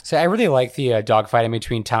 So I really like the dogfight in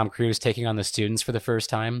between Tom Cruise taking on the students for the first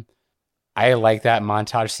time. I like that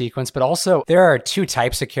montage sequence, but also there are two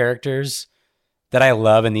types of characters that I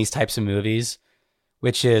love in these types of movies,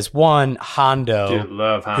 which is one, Hondo, Dude,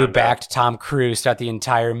 love Hondo. who backed Tom Cruise throughout the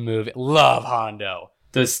entire movie. Love Hondo.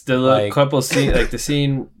 The couple scene, like the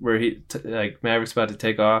scene where like Maverick's about to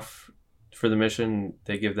take off for the mission,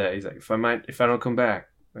 they give that. He's like, if I don't come back,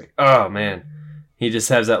 like, oh man, he just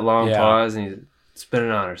has that long pause and he's, it's been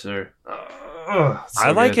an honor, sir. So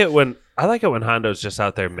I like good. it when Hondo's just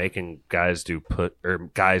out there making guys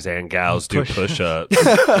guys and gals do push-ups.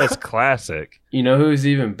 That's classic. You know who's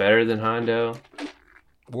even better than Hondo?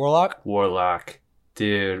 Warlock.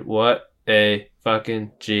 Dude, what a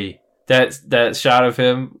fucking G. That shot of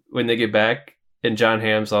him when they get back and John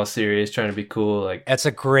Hamm's all serious trying to be cool, like That's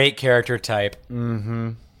a great character type.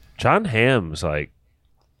 Mm-hmm. John Hamm's like,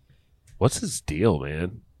 what's his deal,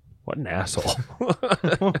 man? What an asshole.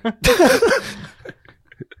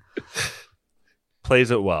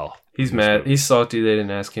 Plays it well. he's mad. He's salty they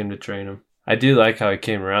didn't ask him to train him. I do like how he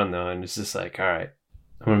came around though, and it's just like, all right,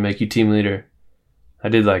 I'm gonna make you team leader. I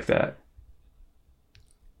did like that.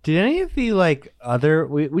 Did any of the like other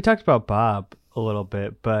we talked about Bob a little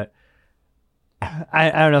bit, but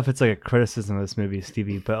I don't know if it's like a criticism of this movie,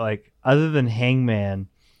 Stevie, but like other than Hangman,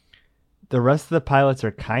 the rest of the pilots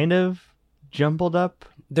are kind of jumbled up.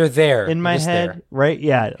 They're there in my head, there. right?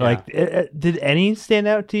 Yeah. Like, did any stand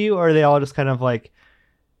out to you, or are they all just kind of like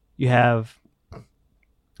you have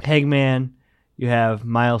Hangman, you have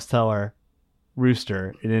Miles Teller,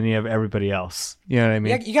 Rooster, and then you have everybody else. You know what I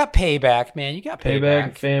mean? Yeah, you got Payback, man. You got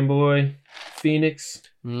Payback, Fanboy, Phoenix.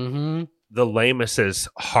 Mm-hmm. The lamest is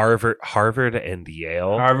Harvard and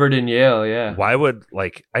Yale. Harvard and Yale, yeah. Why would,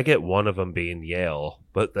 like, I get one of them being Yale,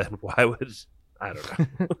 but then why would, I don't know.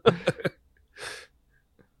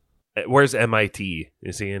 Where's MIT?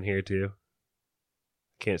 Is he in here too?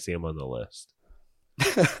 Can't see him on the list.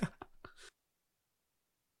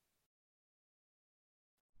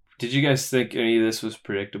 Did you guys think any of this was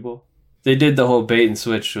predictable? They did the whole bait and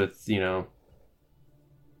switch with,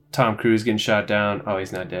 Tom Cruise getting shot down. Oh,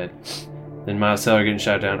 he's not dead. Then Miles Teller getting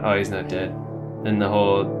shot down. Oh, he's not dead. Then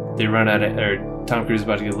they run out of, or Tom Cruise is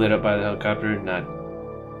about to get lit up by the helicopter. Not.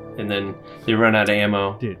 And then they run out of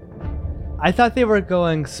ammo. Dude, I thought they were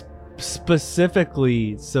going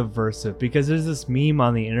specifically subversive, because there's this meme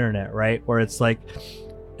on the internet, right, where it's like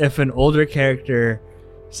if an older character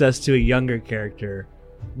says to a younger character,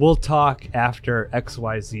 we'll talk after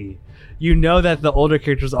XYZ, you know that the older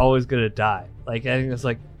character is always going to die. Like, I think it's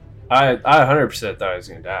like I 100% thought he was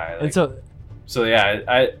going to die. Like, and so yeah,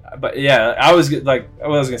 I was like, I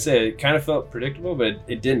was going to say, it kind of felt predictable, but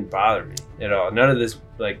it didn't bother me at all. None of this,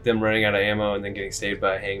 like them running out of ammo and then getting saved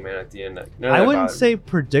by a Hangman at the end. Like, none of that I wouldn't bothered say me.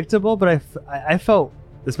 predictable, but I felt,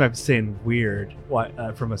 this might be saying weird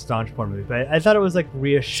from a staunch porn movie, but I thought it was like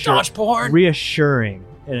reassuring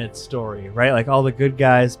in its story, right? Like all the good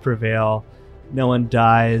guys prevail, no one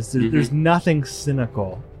dies. There's nothing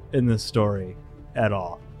cynical in this story at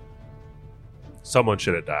all. Someone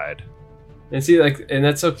should have died. And see, like, and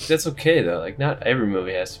that's okay though. Like, not every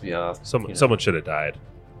movie has to be all. Someone should have died.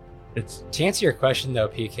 It's To answer your question though,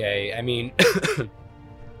 PK, I mean,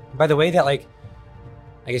 by the way that, like,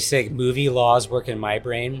 I guess say movie laws work in my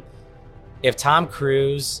brain, if Tom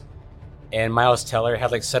Cruise and Miles Teller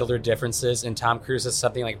had like settled their differences, and Tom Cruise said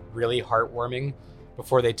something like really heartwarming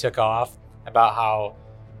before they took off about how,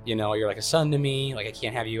 you're like a son to me, like I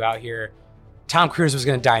can't have you out here, Tom Cruise was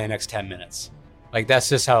going to die in the next 10 minutes. Like, that's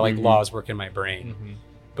just how like laws work in my brain. Mm-hmm.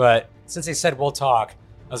 But since they said we'll talk,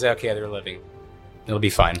 I was like, okay, they're living. It'll be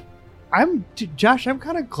fine. Josh, I'm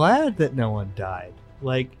kind of glad that no one died.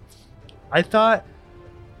 Like, I thought,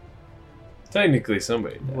 Technically,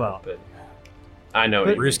 somebody died, Well, but I know.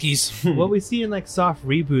 But- Brewskis. What we see in like soft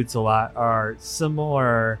reboots a lot are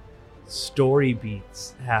similar story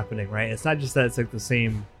beats happening, right? It's not just that it's like the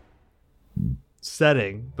same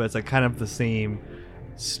setting, but it's like kind of the same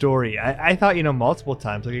story. I thought, multiple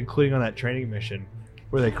times, like including on that training mission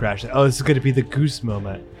where they crashed. Oh, this is going to be the Goose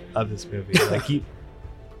moment of this movie. Like you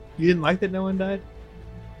didn't like that no one died?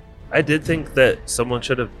 I did think that someone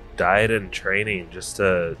should have died in training just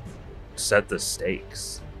to set the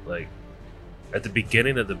stakes. Like at the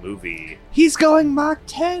beginning of the movie, He's going Mach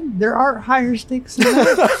 10. There aren't higher stakes than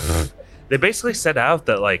that. they basically set out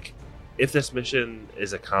that like if this mission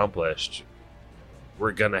is accomplished,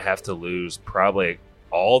 we're gonna have to lose probably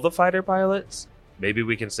all the fighter pilots. Maybe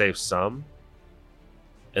we can save some,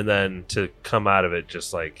 and then to come out of it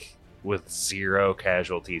just like with 0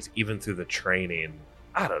 casualties, even through the training.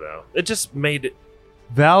 I don't know. It just made it.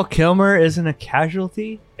 Val Kilmer isn't a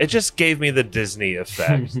casualty? It just gave me the Disney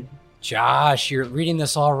effect. Josh, you're reading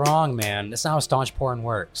this all wrong, man. That's not how staunch porn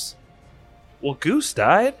works. Well, Goose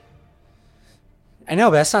died. I know,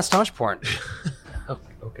 but that's not staunch porn.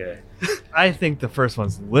 Okay. I think the first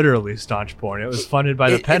one's literally staunch porn. It was funded by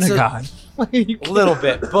the It's a- Pentagon. A little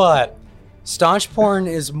bit, but staunch porn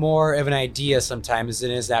is more of an idea sometimes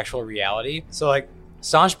than it is actual reality. So like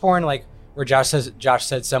staunch porn, like where Josh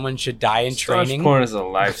said someone should die in training. Staunch porn is a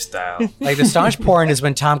lifestyle. Like the staunch porn is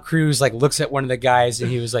when Tom Cruise like looks at one of the guys and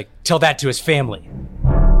he was like, tell that to his family.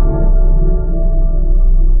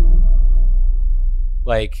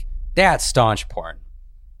 Like that's staunch porn.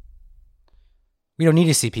 We don't need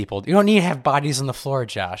to see people. You don't need to have bodies on the floor,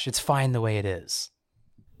 Josh. It's fine the way it is.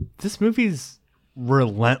 This movie's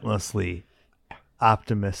relentlessly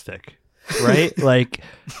optimistic, right? Like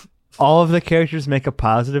all of the characters make a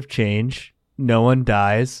positive change. No one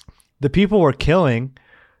dies. The people we're killing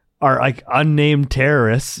are like unnamed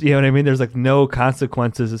terrorists. You know what I mean? There's like no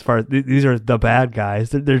consequences as far as these are the bad guys.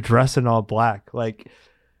 They're dressed in all black. Like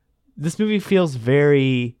this movie feels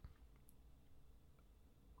very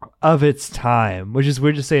of its time, which is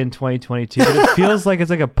weird to say in 2022, but it feels like it's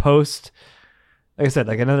like a post, like I said,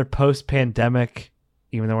 like another post-pandemic,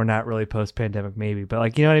 even though we're not really post-pandemic maybe, but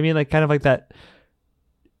like, you know what I mean? Like kind of like that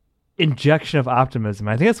injection of optimism.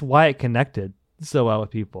 I think that's why it connected so well with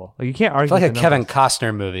people. Like you can't argue. It's like a with the Kevin numbers.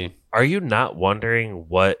 Costner movie. Are you not wondering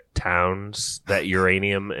what towns that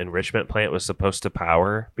uranium enrichment plant was supposed to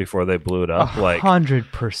power before they blew it up? Like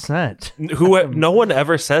 100%. no one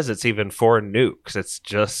ever says it's even 4 nukes. It's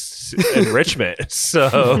just enrichment.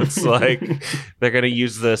 So it's like they're gonna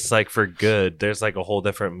use this like for good. There's like a whole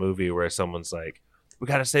different movie where someone's like, we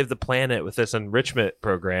gotta save the planet with this enrichment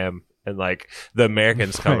program. And like the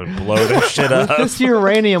Americans come and blow their shit up. With this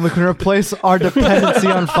uranium, we can replace our dependency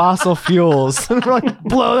on fossil fuels. And we're like,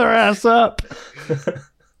 blow their ass up.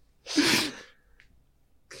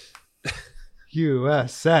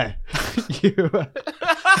 USA.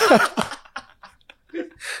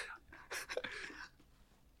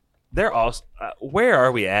 They're also. Where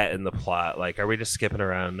are we at in the plot? Like, are we just skipping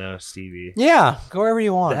around now, Stevie? Yeah, go wherever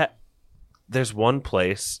you want. There's one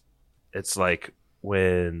place. It's like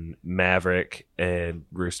when Maverick and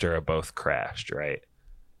Rooster are both crashed, right?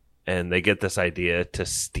 And they get this idea to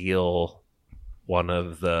steal one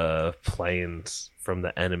of the planes from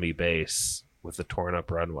the enemy base with the torn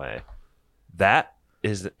up runway. That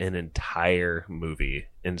is an entire movie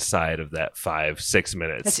inside of that 5-6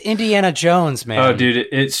 minutes. That's Indiana Jones, man. Oh, dude,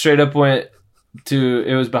 it straight up went to.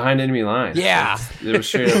 It was behind enemy lines. Yeah. It was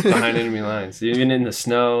straight up behind enemy lines, even in the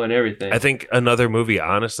snow and everything. I think another movie,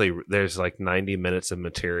 honestly, there's like 90 minutes of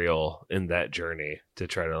material in that journey to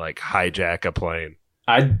try to like hijack a plane.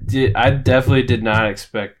 I definitely did not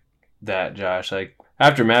expect that, Josh. Like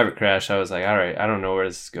after Maverick crash, I was like, all right, I don't know where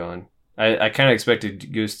this is going. I kind of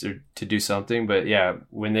expected Goose to do something, but yeah,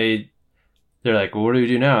 when they're like, well, what do we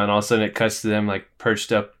do now? And all of a sudden it cuts to them like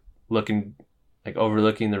perched up, looking like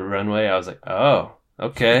overlooking the runway. I was like, oh,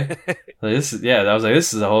 okay. This is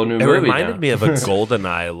a whole new It movie. reminded now. me of a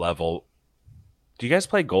GoldenEye level. Do you guys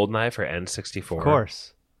play GoldenEye for N64? Of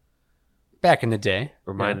course. Back in the day.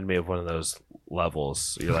 Reminded me of one of those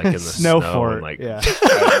levels. You're like in the Snow snow fort. and like Yeah.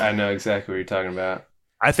 I know exactly what you're talking about.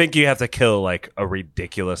 I think you have to kill like a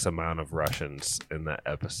ridiculous amount of Russians in that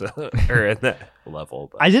episode or in that level.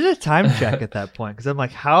 But I did a time check at that point because I'm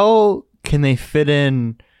like, how can they fit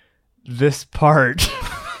in this part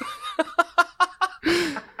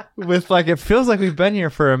with like, it feels like we've been here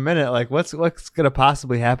for a minute. Like what's going to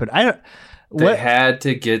possibly happen? They had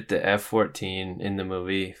to get the F-14 in the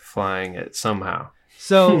movie flying it somehow.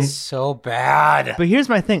 So, So bad. but here's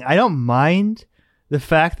my thing. I don't mind the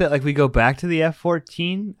fact that like we go back to the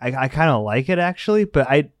F-14. I kind of like it actually, but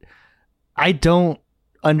I don't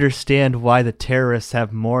understand why the terrorists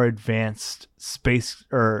have more advanced space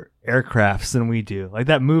or aircrafts than we do. Like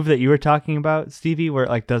that move that you were talking about, Stevie, where it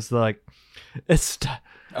like does the like it's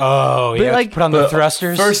Oh, But, yeah. like, Put on the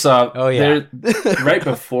thrusters. First off, Oh, yeah. right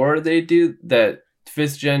before they do that,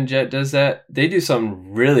 5th gen jet does that. They do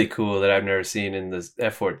something really cool that I've never seen in the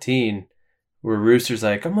F-14, where Rooster's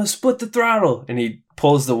like, "I'm gonna split the throttle," and he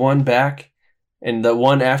pulls the one back, and the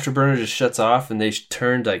one afterburner just shuts off, and they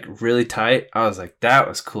turned like really tight. I was like, that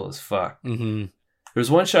was cool as fuck. Mm-hmm. There was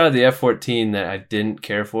one shot of the F-14 that I didn't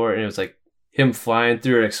care for, and it was like him flying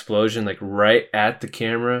through an explosion like right at the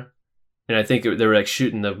camera. And I think they were like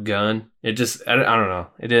shooting the gun. It just, I don't know.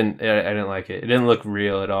 I didn't like it. It didn't look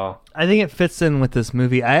real at all. I think it fits in with this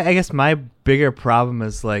movie. I guess my bigger problem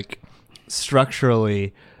is like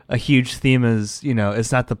structurally a huge theme is, you know,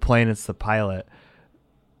 it's not the plane, it's the pilot.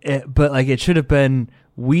 But like it should have been,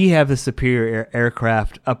 we have the superior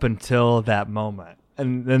aircraft up until that moment.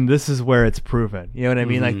 And then this is where it's proven. You know what I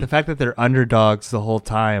mean? Like the fact that they're underdogs the whole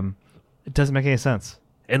time, it doesn't make any sense.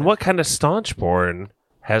 And what kind of staunch-born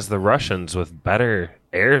has the Russians with better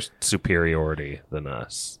air superiority than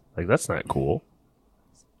us? Like, that's not cool.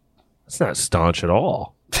 That's not staunch at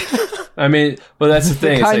all. I mean, well, that's the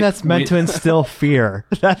thing. The kind it's like that's meant to instill fear.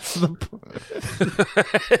 That's the.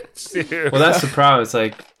 Well, that's the problem. It's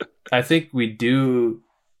like I think we do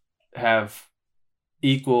have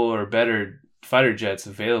equal or better fighter jets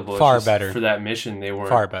available. Far It's just better. for that mission. They weren't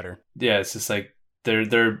Far better. Yeah, it's just like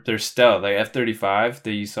they're stealth. Like F-35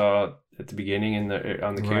 that you saw at the beginning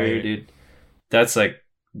on the carrier, Right. dude. That's like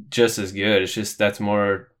just as good. It's just that's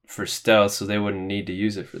more for stealth, so they wouldn't need to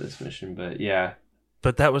use it for this mission. But yeah,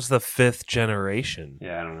 But that was the 5th generation.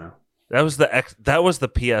 I don't know. That was the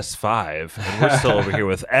PS5, and we're still over here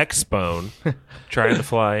with X-Bone trying to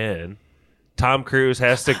fly in. Tom Cruise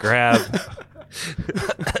has to grab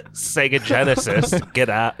Sega Genesis to get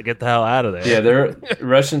the hell out of there. Yeah, the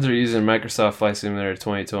Russians are using Microsoft Flight Simulator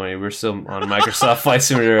 2020. We're still on Microsoft Flight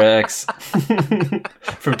Simulator X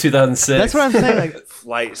from 2006. That's what I'm saying. Like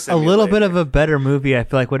Flight a Simulator. little bit of a better movie, I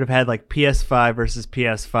feel like would have had like PS5 versus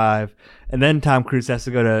PS5, and then Tom Cruise has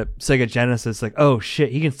to go to Sega Genesis. Like, oh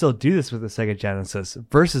shit, he can still do this with the Sega Genesis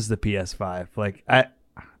versus the PS5. Like, I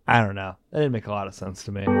don't know. That didn't make a lot of sense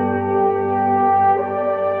to me.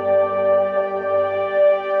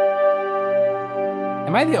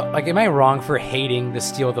 Am I wrong for hating the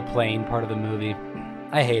steal the plane part of the movie?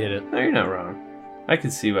 I hated it. No, you're not wrong. I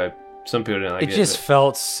can see why some people didn't like it. It just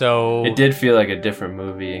felt so. It did feel like a different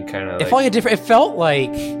movie and kind of It like felt like a different. It felt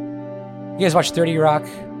like. You guys watch 30 Rock?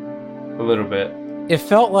 a little bit. It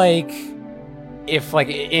felt like if, like,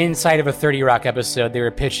 inside of a 30 Rock episode, they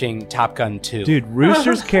were pitching Top Gun 2. Dude,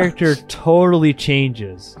 Rooster's character totally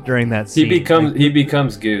changes during that scene. He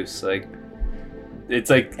becomes Goose. Like it's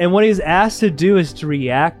like And what he's asked to do is to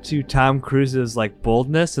react to Tom Cruise's like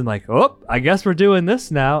boldness and like, oh, I guess we're doing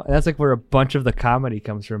this now. And that's like where a bunch of the comedy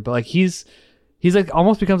comes from. But like he's like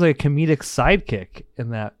almost becomes like a comedic sidekick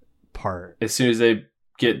in that part. as soon as they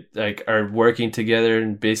get like are working together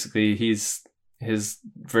and basically he's his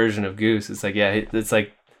version of Goose. It's like it's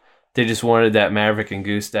like they just wanted that Maverick and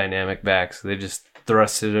Goose dynamic back, so they just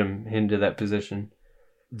thrusted him into that position.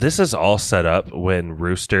 This is all set up when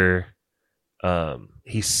Rooster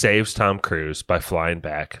he saves Tom Cruise by flying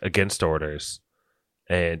back against orders,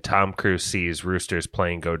 and Tom Cruise sees Rooster's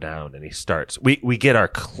plane go down, and he starts. We get our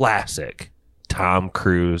classic Tom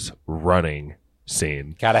Cruise running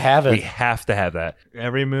scene. Gotta have it. We have to have that.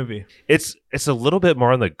 Every movie. It's a little bit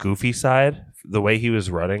more on the goofy side, the way he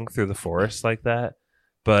was running through the forest like that.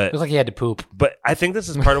 But Looks like he had to poop. But I think this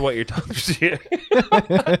is part of what you're talking.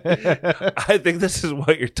 I think this is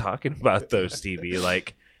what you're talking about, though, Stevie.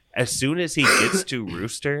 Like, as soon as he gets to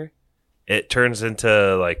Rooster, it turns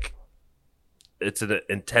into like it's an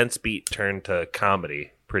intense beat turn to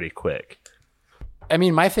comedy pretty quick. I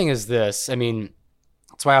mean, my thing is this. I mean,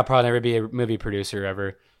 that's why I'll probably never be a movie producer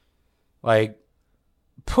ever. Like,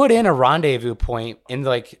 put in a rendezvous point in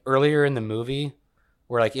like earlier in the movie,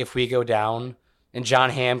 where like if we go down. And John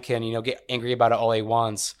Hamm can, get angry about it all he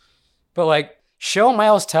wants. But, like, show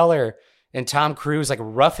Miles Teller and Tom Cruise, like,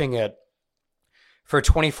 roughing it for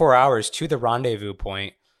 24 hours to the rendezvous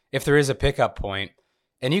point, if there is a pickup point.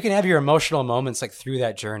 And you can have your emotional moments, like, through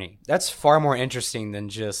that journey. That's far more interesting than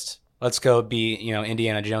just, let's go be,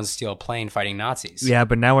 Indiana Jones steal a plane fighting Nazis. Yeah,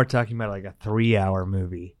 but now we're talking about, like, a 3-hour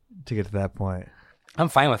movie to get to that point. I'm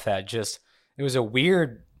fine with that. Just, it was a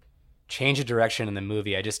weird change of direction in the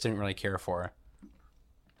movie I just didn't really care for.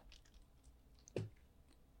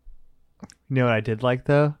 You know what I did like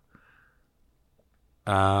though?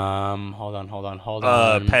 Hold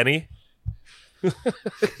on. Penny?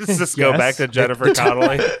 Does this go back to Jennifer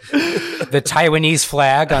Connelly? The Taiwanese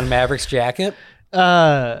flag on Maverick's jacket.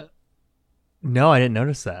 No, I didn't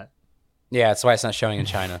notice that. Yeah, that's why it's not showing in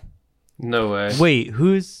China. No way. Wait,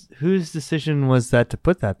 whose decision was that to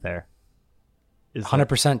put that there?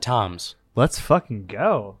 100% Tom's. Let's fucking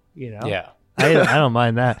go. You know? Yeah. I don't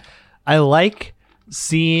mind that. I like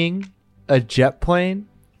seeing a jet plane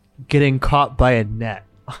getting caught by a net.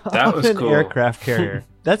 That was an cool. aircraft carrier.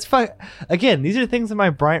 That's fun. Again, these are things that my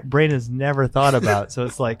brain has never thought about. So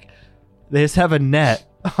it's like they just have a net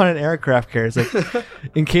on an aircraft carrier. It's like,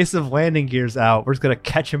 in case of landing gears out, we're just gonna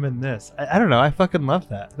catch him in this. I don't know. I fucking love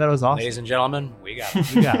that. That was awesome. Ladies and gentlemen, we got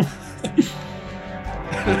it. You got it.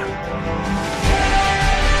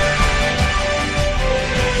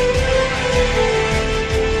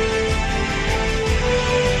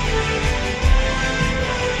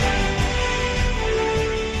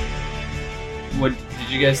 What did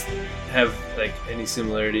you guys have like any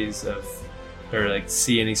similarities of, or like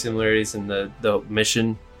see any similarities in the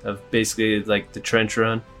mission of basically like the trench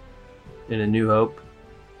run in A New Hope?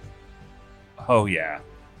 Oh yeah.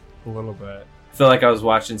 A little bit. I feel like I was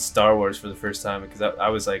watching Star Wars for the first time because I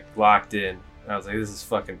was like locked in. I was like, this is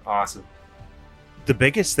fucking awesome. The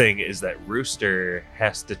biggest thing is that Rooster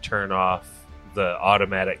has to turn off the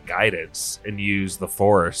automatic guidance and use the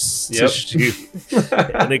Force to shoot,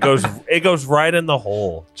 and it goes right in the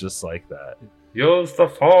hole just like that. Use the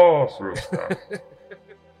Force, Rooster.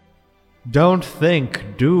 Don't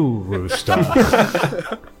think, do,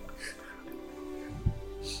 Rooster.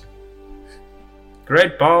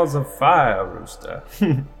 Great balls of fire, Rooster.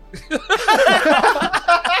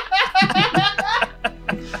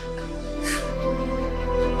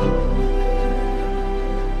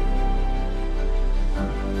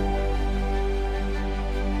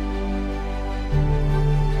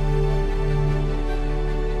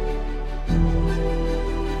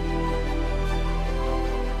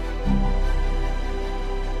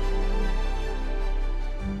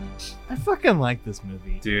 I fucking like this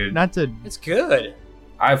movie, Dude. Not to. It's good.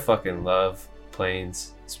 I fucking love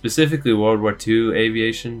planes, specifically World War II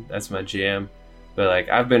aviation. That's my jam. But like,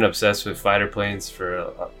 I've been obsessed with fighter planes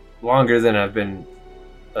for longer than I've been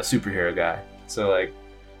a superhero guy. So like,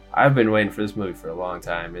 I've been waiting for this movie for a long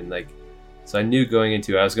time, and like, so I knew going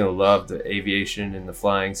into it I was gonna love the aviation and the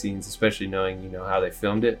flying scenes, especially knowing how they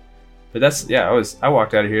filmed it. But that's I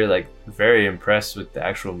walked out of here like very impressed with the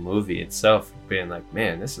actual movie itself, being like,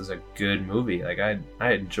 man, this is a good movie. Like I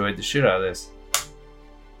enjoyed the shit out of this.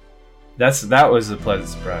 That was a pleasant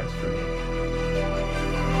surprise for me.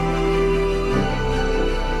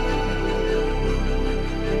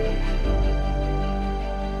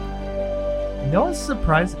 You know what's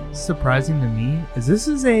surprising to me is this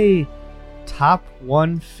is a top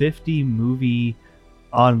 150 movie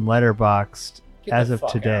on Letterboxd Get as the of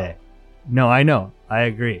fuck today. out. No, I know. I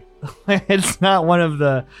agree. It's not one of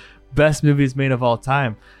the best movies made of all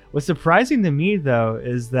time. What's surprising to me, though,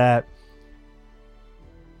 is that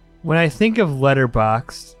when I think of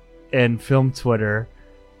Letterboxd and film Twitter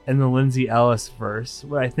and the Lindsay Ellis verse,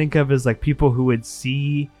 what I think of is like people who would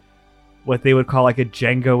see what they would call like a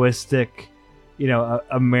Djangoistic,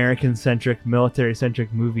 American-centric,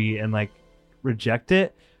 military-centric movie and like reject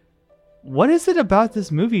it. What is it about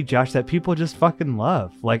this movie, Josh, that people just fucking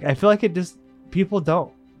love? Like, I feel like people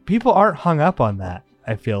aren't hung up on that.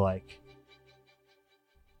 I feel like.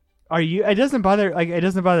 Are you? It doesn't bother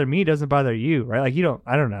me. It doesn't bother you, right? Like, you don't.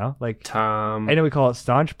 I don't know. Like, Tom, I know we call it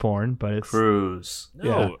staunch porn, but it's Cruise.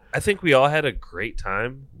 No, Yeah. I think we all had a great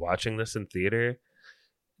time watching this in theater.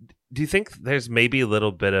 Do you think there's maybe a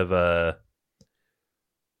little bit of a...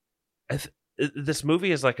 this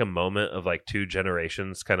movie is like a moment of like two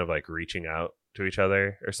generations kind of like reaching out to each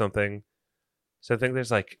other or something. So I think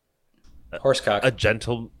there's like Horsecock.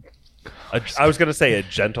 I was going to say a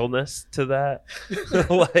gentleness to that.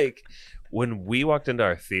 Like when we walked into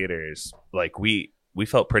our theaters, like we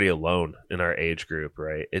felt pretty alone in our age group,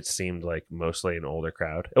 right? It seemed like mostly an older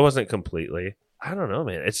crowd. It wasn't completely. I don't know,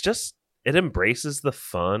 man. It's just, it embraces the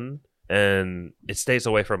fun and it stays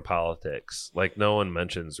away from politics. Like no one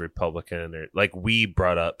mentions Republican, or like we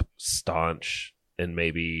brought up staunch and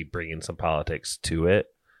maybe bringing some politics to it,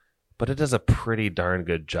 but it does a pretty darn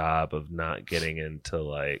good job of not getting into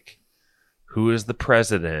like who is the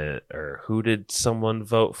president or who did someone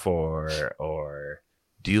vote for or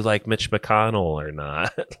do you like Mitch McConnell or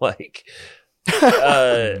not? Like,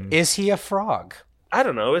 Is he a frog? I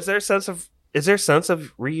don't know. Is there a sense of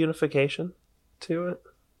reunification to it?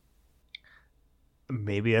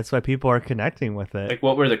 maybe that's why people are connecting with it. Like,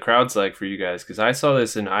 what were the crowds like for you guys? Because I saw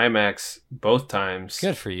this in IMAX both times.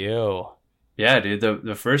 Good for you. Yeah, dude.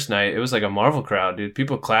 The first night, it was like a Marvel crowd, dude.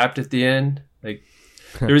 People clapped at the end. Like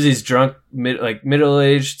there was these drunk,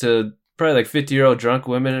 middle-aged to probably like 50-year-old drunk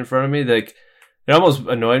women in front of me. Like it almost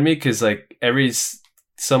annoyed me because like every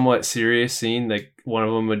somewhat serious scene, like one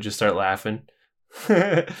of them would just start laughing.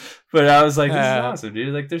 But I was like, this is awesome,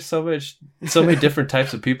 dude. Like there's so many different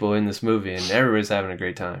types of people in this movie, and everybody's having a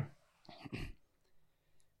great time.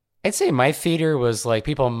 I'd say my theater was like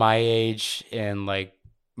people my age and like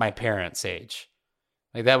my parents' age.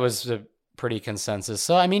 Like that was a pretty consensus.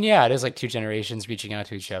 So I mean, yeah, it is like two generations reaching out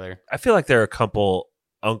to each other. I feel like there are a couple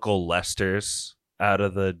Uncle Lesters out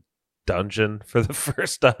of the dungeon for the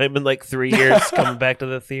first time in like 3 years coming back to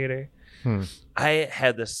the theater.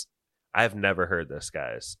 I've never heard this,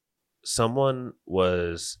 guys. Someone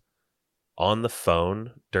was on the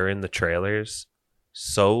phone during the trailers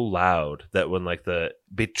so loud that when like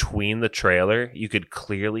between the trailer you could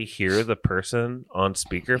clearly hear the person on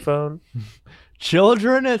speakerphone.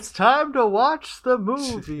 Children, it's time to watch the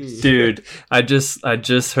movie. Dude, I just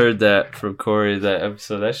heard that from Corey, that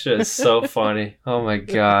episode. That shit is so funny. Oh my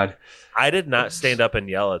god. I did not stand up and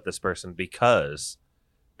yell at this person because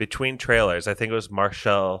between trailers, I think it was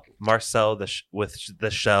Marcel with the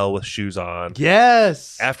shell with shoes on.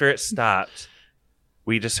 Yes. After it stopped,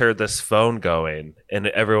 we just heard this phone going, and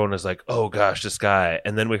everyone was like, "Oh gosh, this guy!"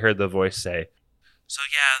 And then we heard the voice say, "So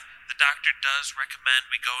yeah, the doctor does recommend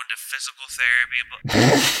we go into physical therapy."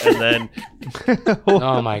 And then,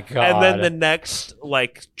 Oh my god! and then the next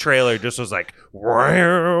like trailer just was like,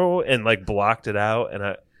 "Wow," and like blocked it out,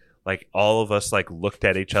 and like all of us like looked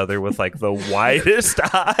at each other with like the widest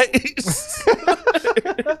eyes.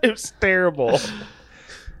 It was terrible.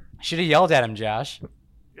 Should have yelled at him, Josh.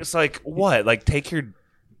 It's like, what? Like take your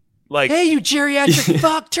hey, you geriatric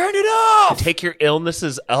fuck, turn it off. Take your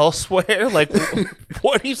illnesses elsewhere. Like,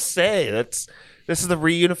 what do you say? This is the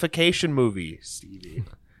reunification movie, Stevie.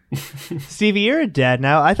 Stevie, you're a dad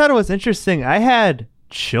now. I thought it was interesting. I had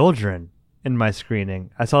children in my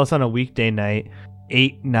screening. I saw this on a weekday night.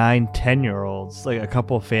 8, 9, 10-year-olds, like a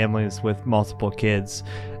couple of families with multiple kids.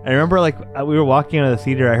 I remember like we were walking out of the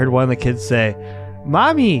theater. I heard one of the kids say,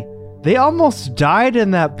 "Mommy, they almost died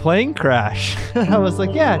in that plane crash." And I was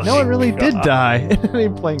like, yeah, no one really did die in any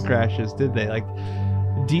plane crashes, did they? Like,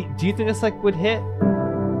 do you think this like would hit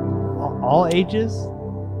all ages?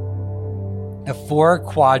 A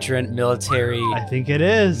 4-quadrant military I think it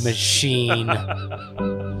is. machine.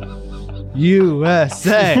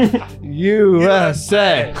 USA.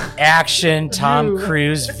 USA. Action Tom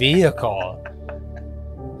Cruise vehicle.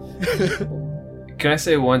 Can I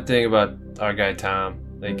say one thing about our guy Tom?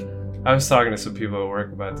 Like, I was talking to some people at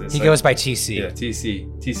work about this. He like, goes by TC. Yeah,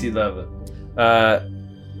 TC Leva.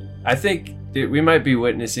 I think we might be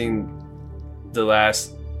witnessing the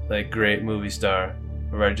last like great movie star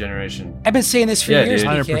of our generation. I've been saying this for years,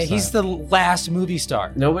 dude. BK. 100%. He's the last movie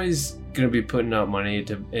star. Nobody's gonna be putting out money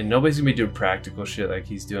and nobody's gonna be doing practical shit like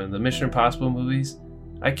he's doing. The Mission Impossible movies,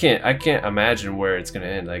 I can't imagine where it's gonna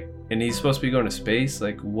end. Like, and he's supposed to be going to space.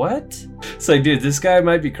 Like, what? It's like, dude, this guy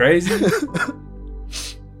might be crazy,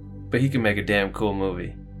 but he can make a damn cool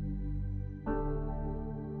movie.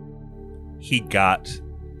 He got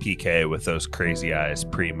PK with those crazy eyes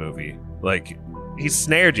pre-movie. Like, he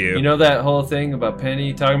snared you. You know that whole thing about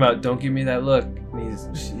Penny talking about "Don't give me that look." And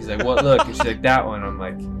he's like, "What look?" And she's like, "That one." I'm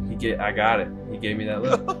like, I got it. He gave me that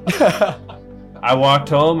look. I walked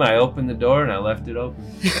home, I opened the door, and I left it open.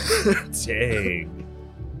 Dang.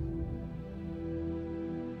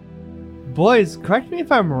 Boys, correct me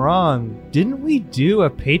if I'm wrong. Didn't we do a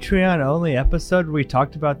Patreon-only episode where we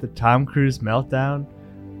talked about the Tom Cruise meltdown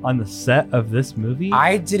on the set of this movie?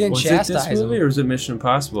 I didn't Was it chastise this movie him. or was it Mission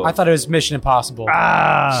Impossible? I thought it was Mission Impossible.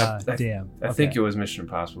 Damn. I think it was Mission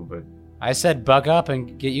Impossible, but I said bug up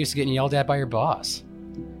and get used to getting yelled at by your boss.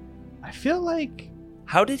 I feel like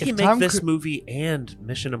How did he If make Tom this Cru- movie and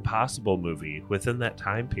Mission Impossible movie within that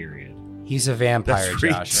time period? He's a vampire, That's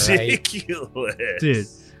Josh, all right? ridiculous. Dude.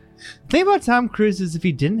 The thing about Tom Cruise is if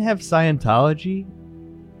he didn't have Scientology,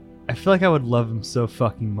 I feel like I would love him so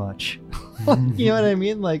fucking much. You know what I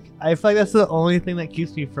mean? Like, I feel like that's the only thing that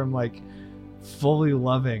keeps me from like fully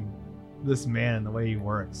loving this man and the way he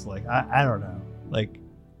works. Like, I don't know. Like,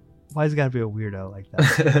 why has he got to be a weirdo like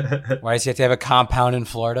that? Why does he have to have a compound in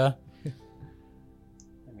Florida?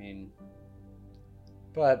 I mean,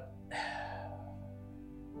 but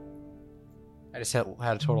I just had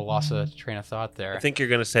a total loss of train of thought there. I think you're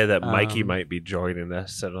going to say that Mikey might be joining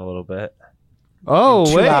us in a little bit. Oh,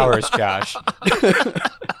 In 2 wait. hours, Josh.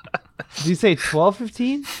 Did you say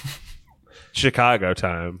 12:15? Chicago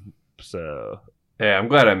time. So hey, I'm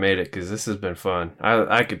glad I made it because this has been fun.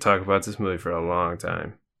 I could talk about this movie for a long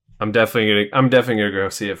time. I'm definitely gonna go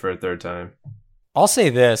see it for a third time. I'll say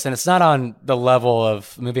this, and it's not on the level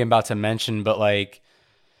of the movie I'm about to mention, but like,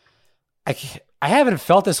 I haven't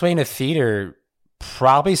felt this way in a theater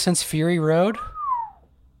probably since Fury Road.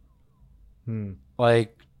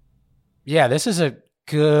 Like, yeah, this is a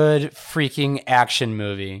good freaking action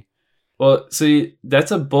movie. Well, see,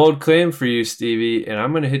 that's a bold claim for you, Stevie, and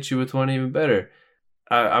I'm gonna hit you with one even better.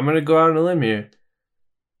 I'm gonna go out on a limb here.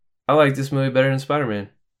 I like this movie better than Spider-Man: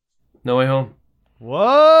 No Way Home.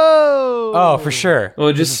 Whoa! Oh, for sure.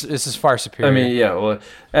 Well, this is far superior. I mean, yeah. Well,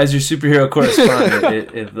 as your superhero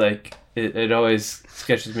correspondent, it always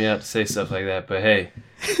sketches me out to say stuff like that. But hey,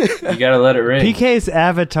 you gotta let it ring. PK's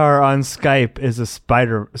avatar on Skype is a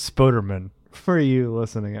Spoderman for you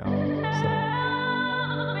listening at home. So.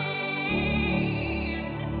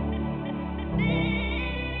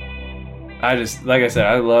 I just, like I said,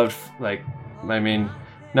 I loved, like, I mean,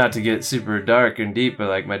 not to get super dark and deep, but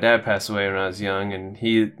like my dad passed away when I was young, and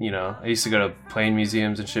he, you know, I used to go to plane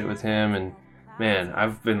museums and shit with him, and man,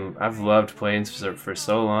 I've loved planes for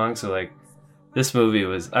so long. So like, this movie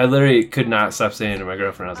was, I literally could not stop saying to my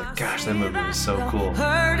girlfriend, I was like, gosh, that movie was so cool.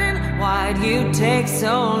 Why'd you take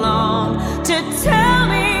so long to tell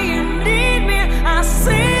me you need me? I see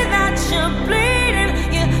that you're bleeding.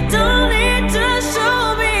 You don't need to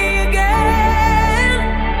show me again.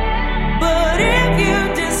 But if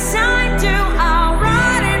you decide to, I'll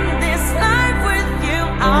ride in this life with you.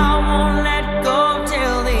 I won't let go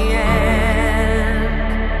till the end.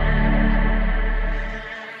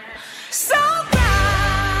 So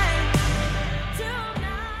bright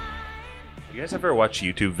tonight. You guys ever watch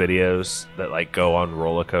YouTube videos that like go on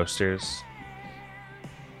roller coasters?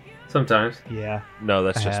 Sometimes. Yeah. No,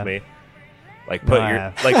 that's I just have. me. Like No, put I your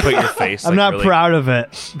have. put your face. I'm like, not really, proud of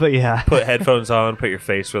it, but yeah. Put headphones on. Put your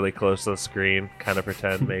face really close to the screen. Kind of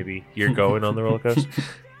pretend maybe you're going on the roller coaster. Turn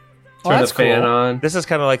that's the fan cool. on. This is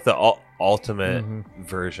kind of like the ultimate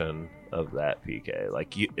version of that, PK.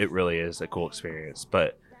 Like it really is a cool experience.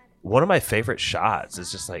 But one of my favorite shots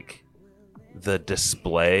is just like the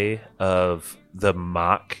display of the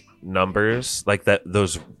Mach numbers, like that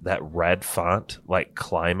red font, like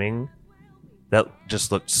climbing. That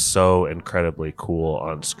just looked so incredibly cool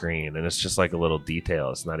on screen, and it's just like a little detail.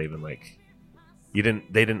 It's not even like they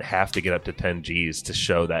didn't have to get up to 10 Gs to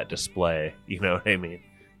show that display. You know what I mean?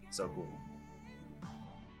 So cool.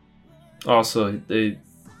 Also, they,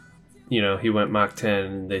 you know, he went Mach 10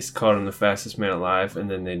 and they called him the fastest man alive, and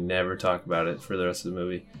then they never talk about it for the rest of the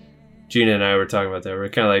movie. Gina and I were talking about that. We're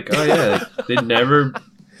kind of like, oh yeah, they never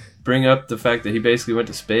bring up the fact that he basically went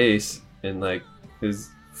to space and like is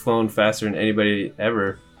flown faster than anybody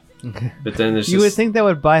ever. But then there's You would think that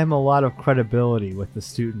would buy him a lot of credibility with the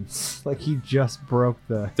students. Like he just broke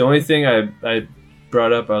the. the only thing I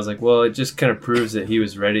brought up, I was like, well, it just kind of proves that he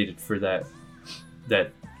was ready for that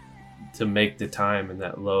to make the time in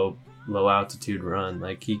that low altitude run.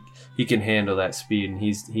 Like he can handle that speed, and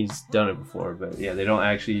he's done it before. But yeah, they don't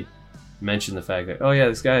actually mention the fact that, oh yeah,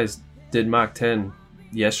 this guy did Mach 10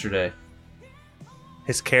 yesterday.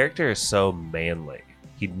 His character is so manly.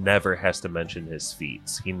 He never has to mention his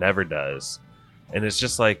feats. He never does. And it's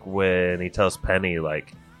just like when he tells Penny,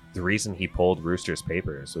 like, the reason he pulled Rooster's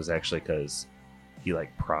papers was actually because he,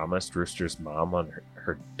 like, promised Rooster's mom on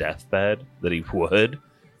her deathbed that he would.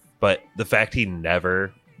 But the fact he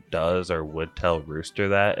never does or would tell Rooster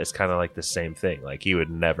that is kind of like the same thing. Like, he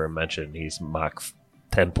would never mention he's Mach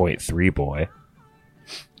 10.3 boy.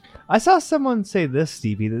 I saw someone say this,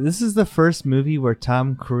 Stevie, that this is the first movie where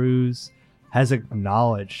Tom Cruise has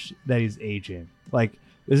acknowledged that he's aging. Like,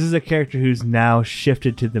 this is a character who's now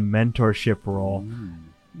shifted to the mentorship role,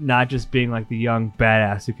 not just being like the young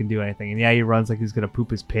badass who can do anything. And yeah, he runs like he's gonna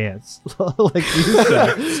poop his pants, like you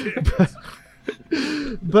said.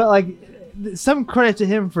 but like, some credit to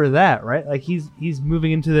him for that, right? Like he's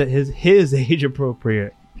moving into his age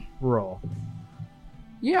appropriate role.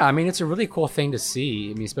 Yeah, I mean, it's a really cool thing to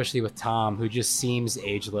see. I mean, especially with Tom, who just seems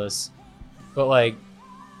ageless. But like,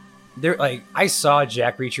 I saw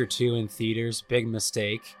Jack Reacher 2 in theaters. Big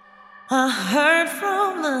mistake. I heard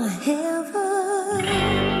from the heavens.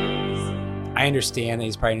 I understand that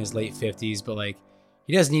he's probably in his late 50s, but like,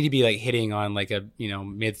 he doesn't need to be like hitting on like a, you know,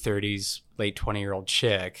 mid 30s, late 20-year-old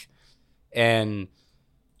chick. And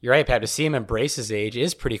you're right, Pat, to see him embrace his age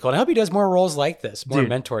is pretty cool. And I hope he does more roles like this, more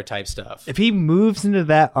mentor type stuff. If he moves into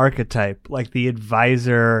that archetype, like the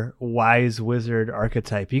advisor, wise wizard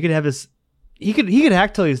archetype, he could have his. He could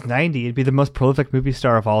act till he's 90 and be the most prolific movie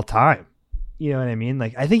star of all time. You know what I mean?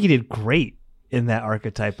 Like, I think he did great in that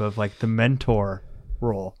archetype of like the mentor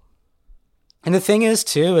role. And the thing is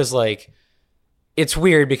too, is like, it's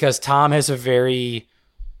weird because Tom has a very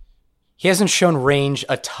he hasn't shown range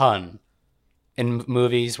a ton in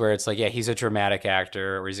movies where it's like, yeah, he's a dramatic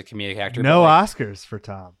actor or he's a comedic actor. No but like, Oscars for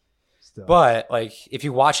Tom. Still. But like, if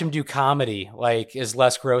you watch him do comedy, like is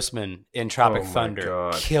Les Grossman in Tropic Thunder,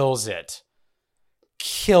 God. kills it.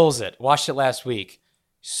 Watched it last week.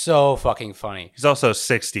 So fucking funny. He's also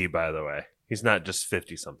 60, by the way. He's not just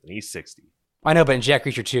 50 something. He's 60. I know, but in Jack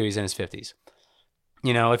Reacher 2, he's in his 50s.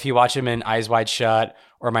 You know, if you watch him in Eyes Wide Shut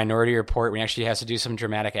or Minority Report, when he actually has to do some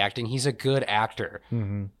dramatic acting, he's a good actor.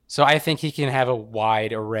 Mm-hmm. So I think he can have a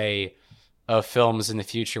wide array of films in the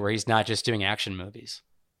future where he's not just doing action movies.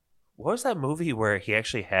 What was that movie where he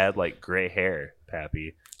actually had like gray hair,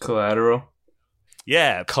 Pappy? Collateral.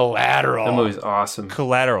 Yeah. Collateral. That movie's awesome.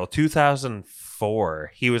 Collateral,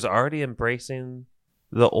 2004. He was already embracing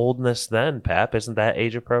the oldness then, Pap. Isn't that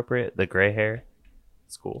age appropriate? The gray hair?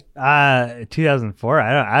 It's cool. 2004.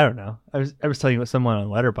 I don't know. I was telling you what someone on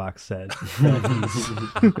Letterboxd said.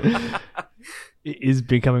 Is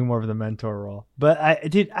becoming more of the mentor role. But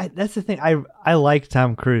that's the thing. I like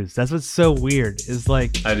Tom Cruise. That's what's so weird. Is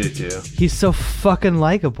like I do too. He's so fucking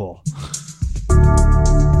likable.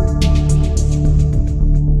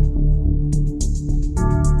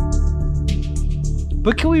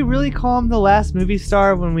 But can we really call him the last movie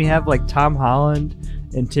star when we have like Tom Holland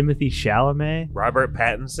and Timothy Chalamet? Robert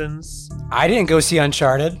Pattinson's. I didn't go see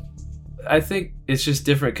Uncharted. I think it's just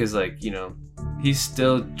different because, like, you know, he's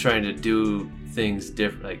still trying to do things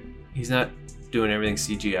different. Like, he's not doing everything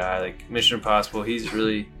CGI. Like, Mission Impossible, he's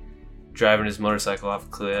really driving his motorcycle off a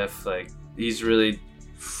cliff. Like, he's really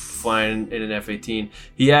flying in an F-18.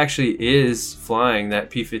 He actually is flying that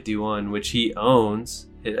P-51, which he owns.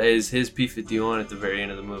 It is his P-51 at the very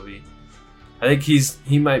end of the movie. I think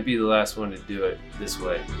he might be the last one to do it this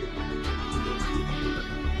way.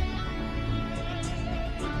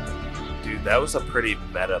 Dude, that was a pretty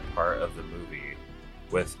meta part of the movie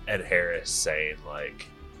with Ed Harris saying, like,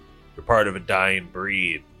 you're part of a dying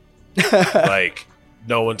breed. Like,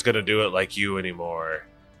 no one's going to do it like you anymore.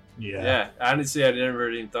 Yeah. Honestly, I never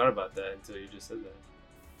even thought about that until you just said that.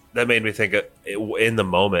 That made me think in the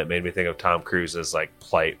moment, made me think of Tom Cruise's, like,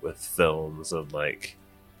 plight with films and, like,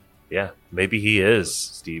 yeah, maybe he is,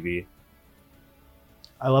 Stevie.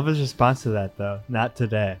 I love his response to that, though. Not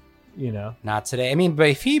today, you know? Not today. I mean, but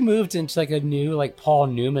if he moved into like a new, like Paul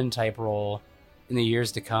Newman type role in the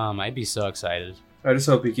years to come, I'd be so excited. I just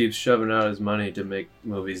hope he keeps shoving out his money to make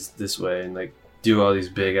movies this way and, like, do all these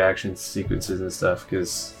big action sequences and stuff,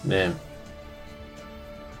 because, man.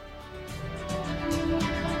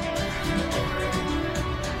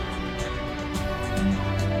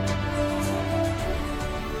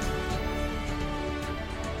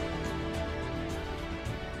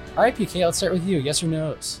 All right, PK, let's start with you. Yes or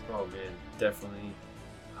no's? Oh, man, definitely.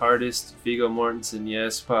 Hardest, Viggo Mortensen,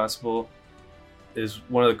 yes, possible. Is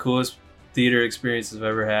one of the coolest theater experiences I've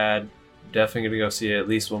ever had. Definitely going to go see it at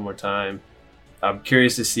least one more time. I'm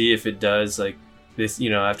curious to see if it does, like, this, you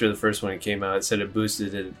know, after the first one it came out, it said it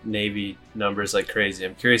boosted the Navy numbers like crazy.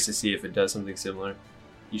 I'm curious to see if it does something similar.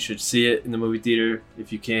 You should see it in the movie theater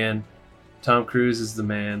if you can. Tom Cruise is the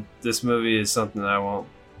man. This movie is something that I won't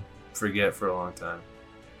forget for a long time.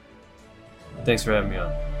 Thanks for having me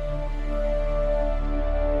on.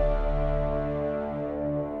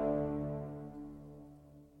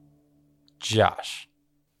 Josh.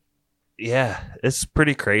 Yeah, it's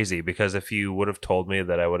pretty crazy because if you would have told me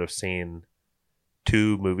that I would have seen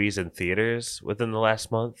 2 movies in theaters within the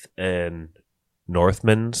last month and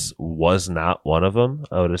Northman's was not one of them,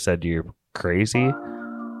 I would have said you're crazy.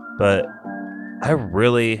 But I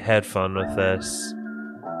really had fun with this.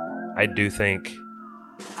 I do think,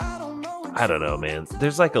 I don't know, man.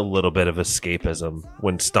 There's like a little bit of escapism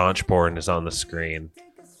when Staunch Porn is on the screen.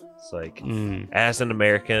 It's like, as an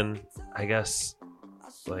American, I guess,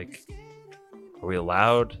 like, are we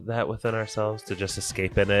allowed that within ourselves to just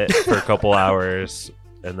escape in it for a couple hours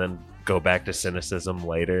and then go back to cynicism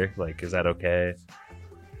later? Like, is that okay?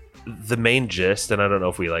 The main gist, and I don't know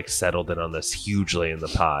if we like settled in on this hugely in the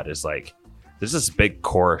pod, is like, there's this big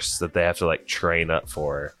course that they have to like train up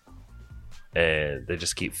for. And they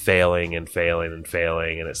just keep failing and failing and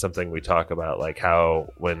failing. And it's something we talk about, like how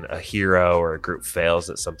when a hero or a group fails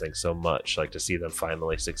at something so much, like to see them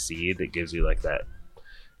finally succeed, it gives you like that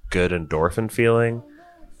good endorphin feeling.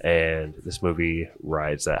 And this movie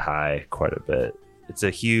rides that high quite a bit. It's a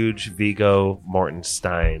huge Viggo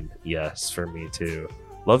Mortensen yes for me too.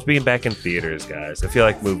 Love being back in theaters, guys. I feel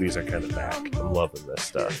like movies are kind of back. I'm loving this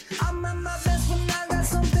stuff. I'm at my best when I got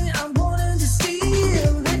something I wanted to see.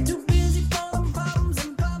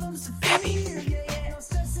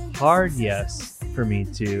 Hard yes for me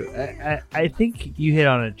too. I think you hit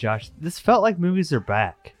on it, Josh. This felt like movies are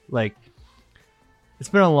back. Like It's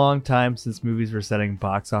been a long time since movies were setting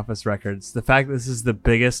box office records. The fact that this is the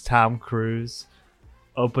biggest Tom Cruise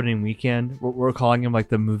opening weekend, we're calling him like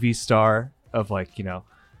the movie star of like, you know,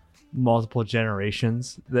 multiple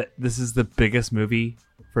generations. That this is the biggest movie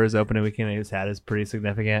for his opening weekend he's had is pretty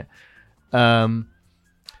significant. I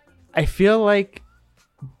feel like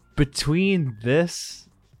between this,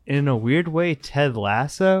 in a weird way, Ted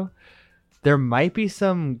Lasso, there might be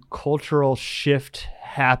some cultural shift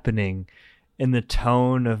happening in the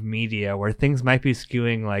tone of media where things might be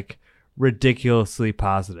skewing like ridiculously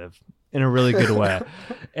positive in a really good way.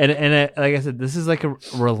 and like I said, this is like a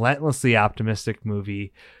relentlessly optimistic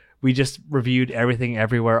movie. We just reviewed Everything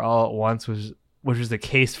Everywhere All at Once, which was the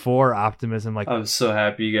case for optimism. Like, I'm so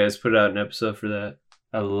happy you guys put out an episode for that.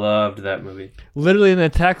 I loved that movie. Literally in the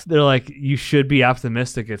text, they're like, you should be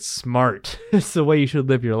optimistic. It's smart. It's the way you should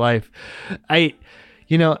live your life.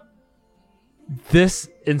 This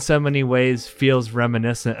in so many ways feels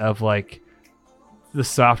reminiscent of like the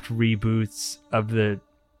soft reboots of the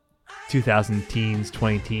 2000 teens,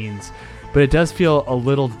 20 teens, but it does feel a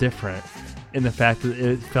little different in the fact that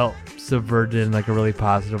it felt subverted in like a really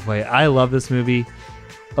positive way. I love this movie.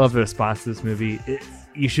 I love the response to this movie.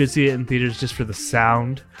 You should see it in theaters just for the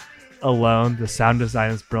sound alone. The sound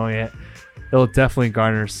design is brilliant. It'll definitely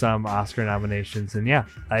garner some Oscar nominations. And yeah,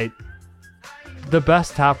 the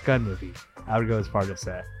best Top Gun movie. I would go as far to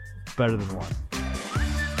say better than one.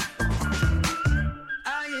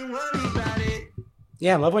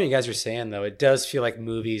 Yeah, I love what you guys are saying, though. It does feel like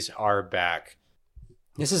movies are back.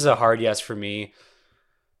 This is a hard yes for me.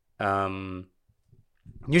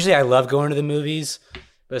 Usually I love going to the movies,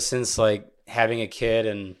 but since like having a kid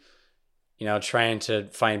and, you know, trying to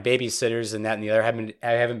find babysitters and that and the other,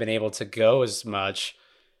 I haven't been able to go as much.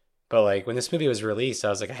 But like when this movie was released, I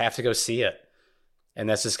was like, I have to go see it. And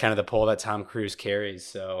that's just kind of the pull that Tom Cruise carries.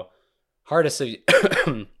 So hardest of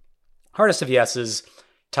yeses,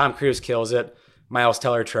 Tom Cruise kills it. Miles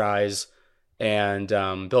Teller tries. And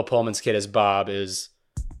Bill Pullman's kid as Bob is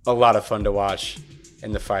a lot of fun to watch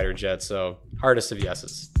in the fighter jet. So hardest of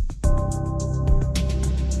yeses.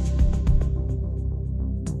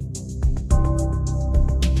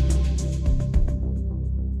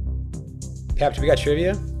 Cap, we got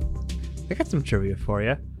trivia? I got some trivia for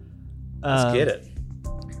you. Let's get it.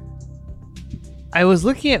 I was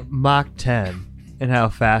looking at Mach 10 and how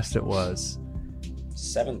fast it was.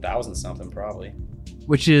 7,000 something probably.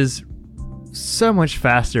 Which is so much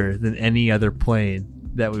faster than any other plane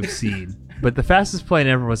that we've seen. But the fastest plane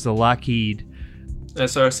ever was the Lockheed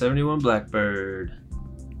SR-71 Blackbird.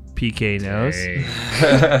 PK knows.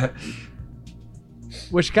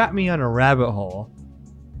 Which got me on a rabbit hole.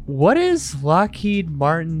 What is Lockheed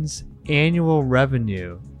Martin's annual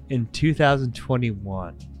revenue in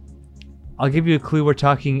 2021? I'll give you a clue. We're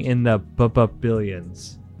talking in the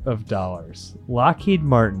billions of dollars. Lockheed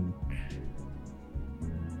Martin.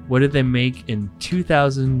 What did they make in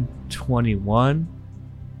 2021?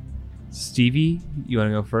 Stevie, you want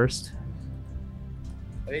to go first?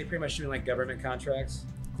 Are they pretty much doing like government contracts?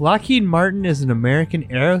 Lockheed Martin is an American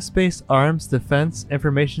aerospace, arms, defense,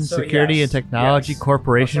 information security, and technology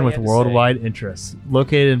corporation with worldwide interests.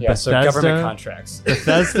 Located in Bethesda, so government contracts.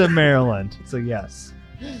 Bethesda, Maryland. So yes.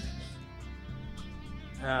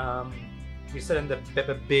 You said in the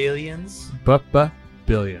billions?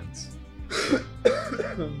 Billions.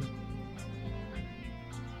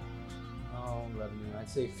 Revenue. I'd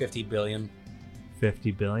say 50 billion.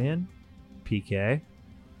 50 billion? PK?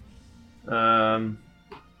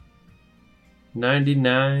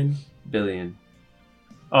 99 billion.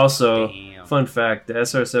 Also, Damn. fun fact, the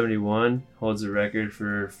SR-71 holds the record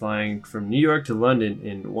for flying from New York to London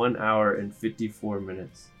in 1 hour and 54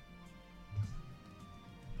 minutes.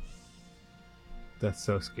 That's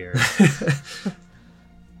so scary.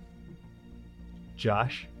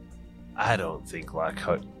 Josh? I don't think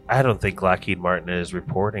Lockheed Martin is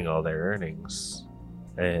reporting all their earnings,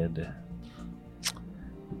 and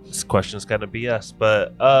this question's gotta be us.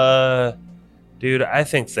 But dude, I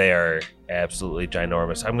think they are absolutely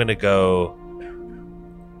ginormous. I'm gonna go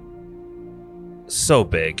so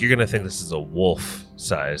big. You're gonna think this is a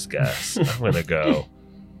wolf-sized guess. I'm gonna go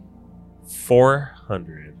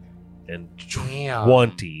 420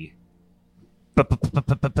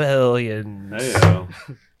 billion. There you go.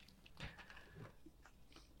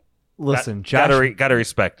 Listen, Josh, gotta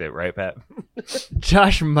respect it, right, Pat?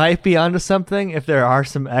 Josh might be onto something if there are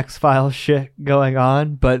some X-Files shit going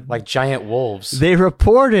on, but Like giant wolves. they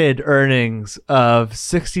reported earnings of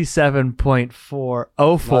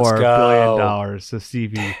 $67.404 billion. So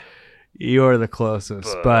Stevie, you're the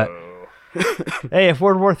closest. But Hey, if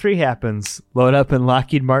World War III happens, load up in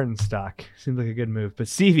Lockheed Martin stock. Seems like a good move. But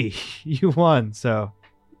Stevie, you won, so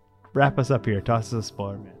wrap us up here. Toss us a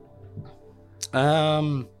spoiler,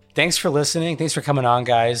 man. Thanks for listening. Thanks for coming on,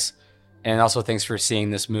 guys. And also thanks for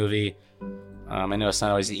seeing this movie. I know it's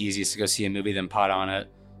not always the easiest to go see a movie then pot on it.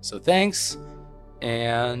 So thanks.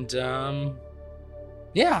 And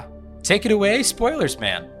yeah, take it away. Spoilers,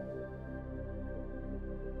 man.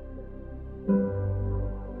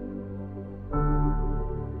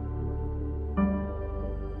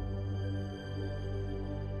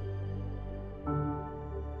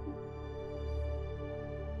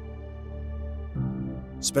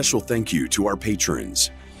 Special thank you to our patrons.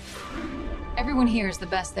 Everyone here is the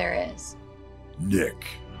best there is. Nick.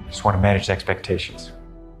 Just want to manage expectations.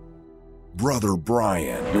 Brother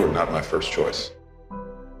Brian. You are not my first choice.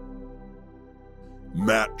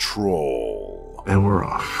 Matt Troll. And we're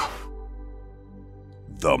off.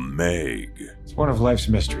 The Meg. It's one of life's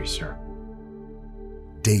mysteries, sir.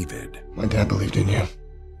 David. My dad believed in you.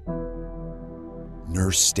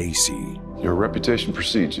 Nurse Stacy. Your reputation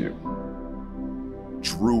precedes you.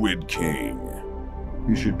 Druid King.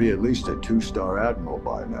 You should be at least a 2-star admiral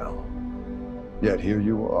by now. Yet here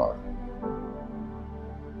you are.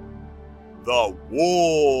 The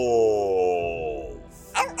Wolf.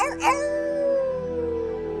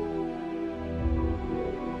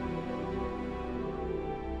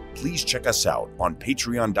 Please check us out on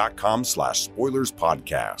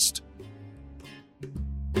patreon.com/spoilerspodcast.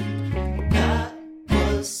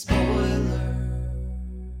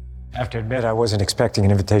 I have to admit, I wasn't expecting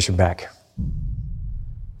an invitation back.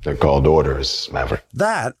 They're called orders, Maverick.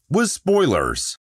 That was Spoilers.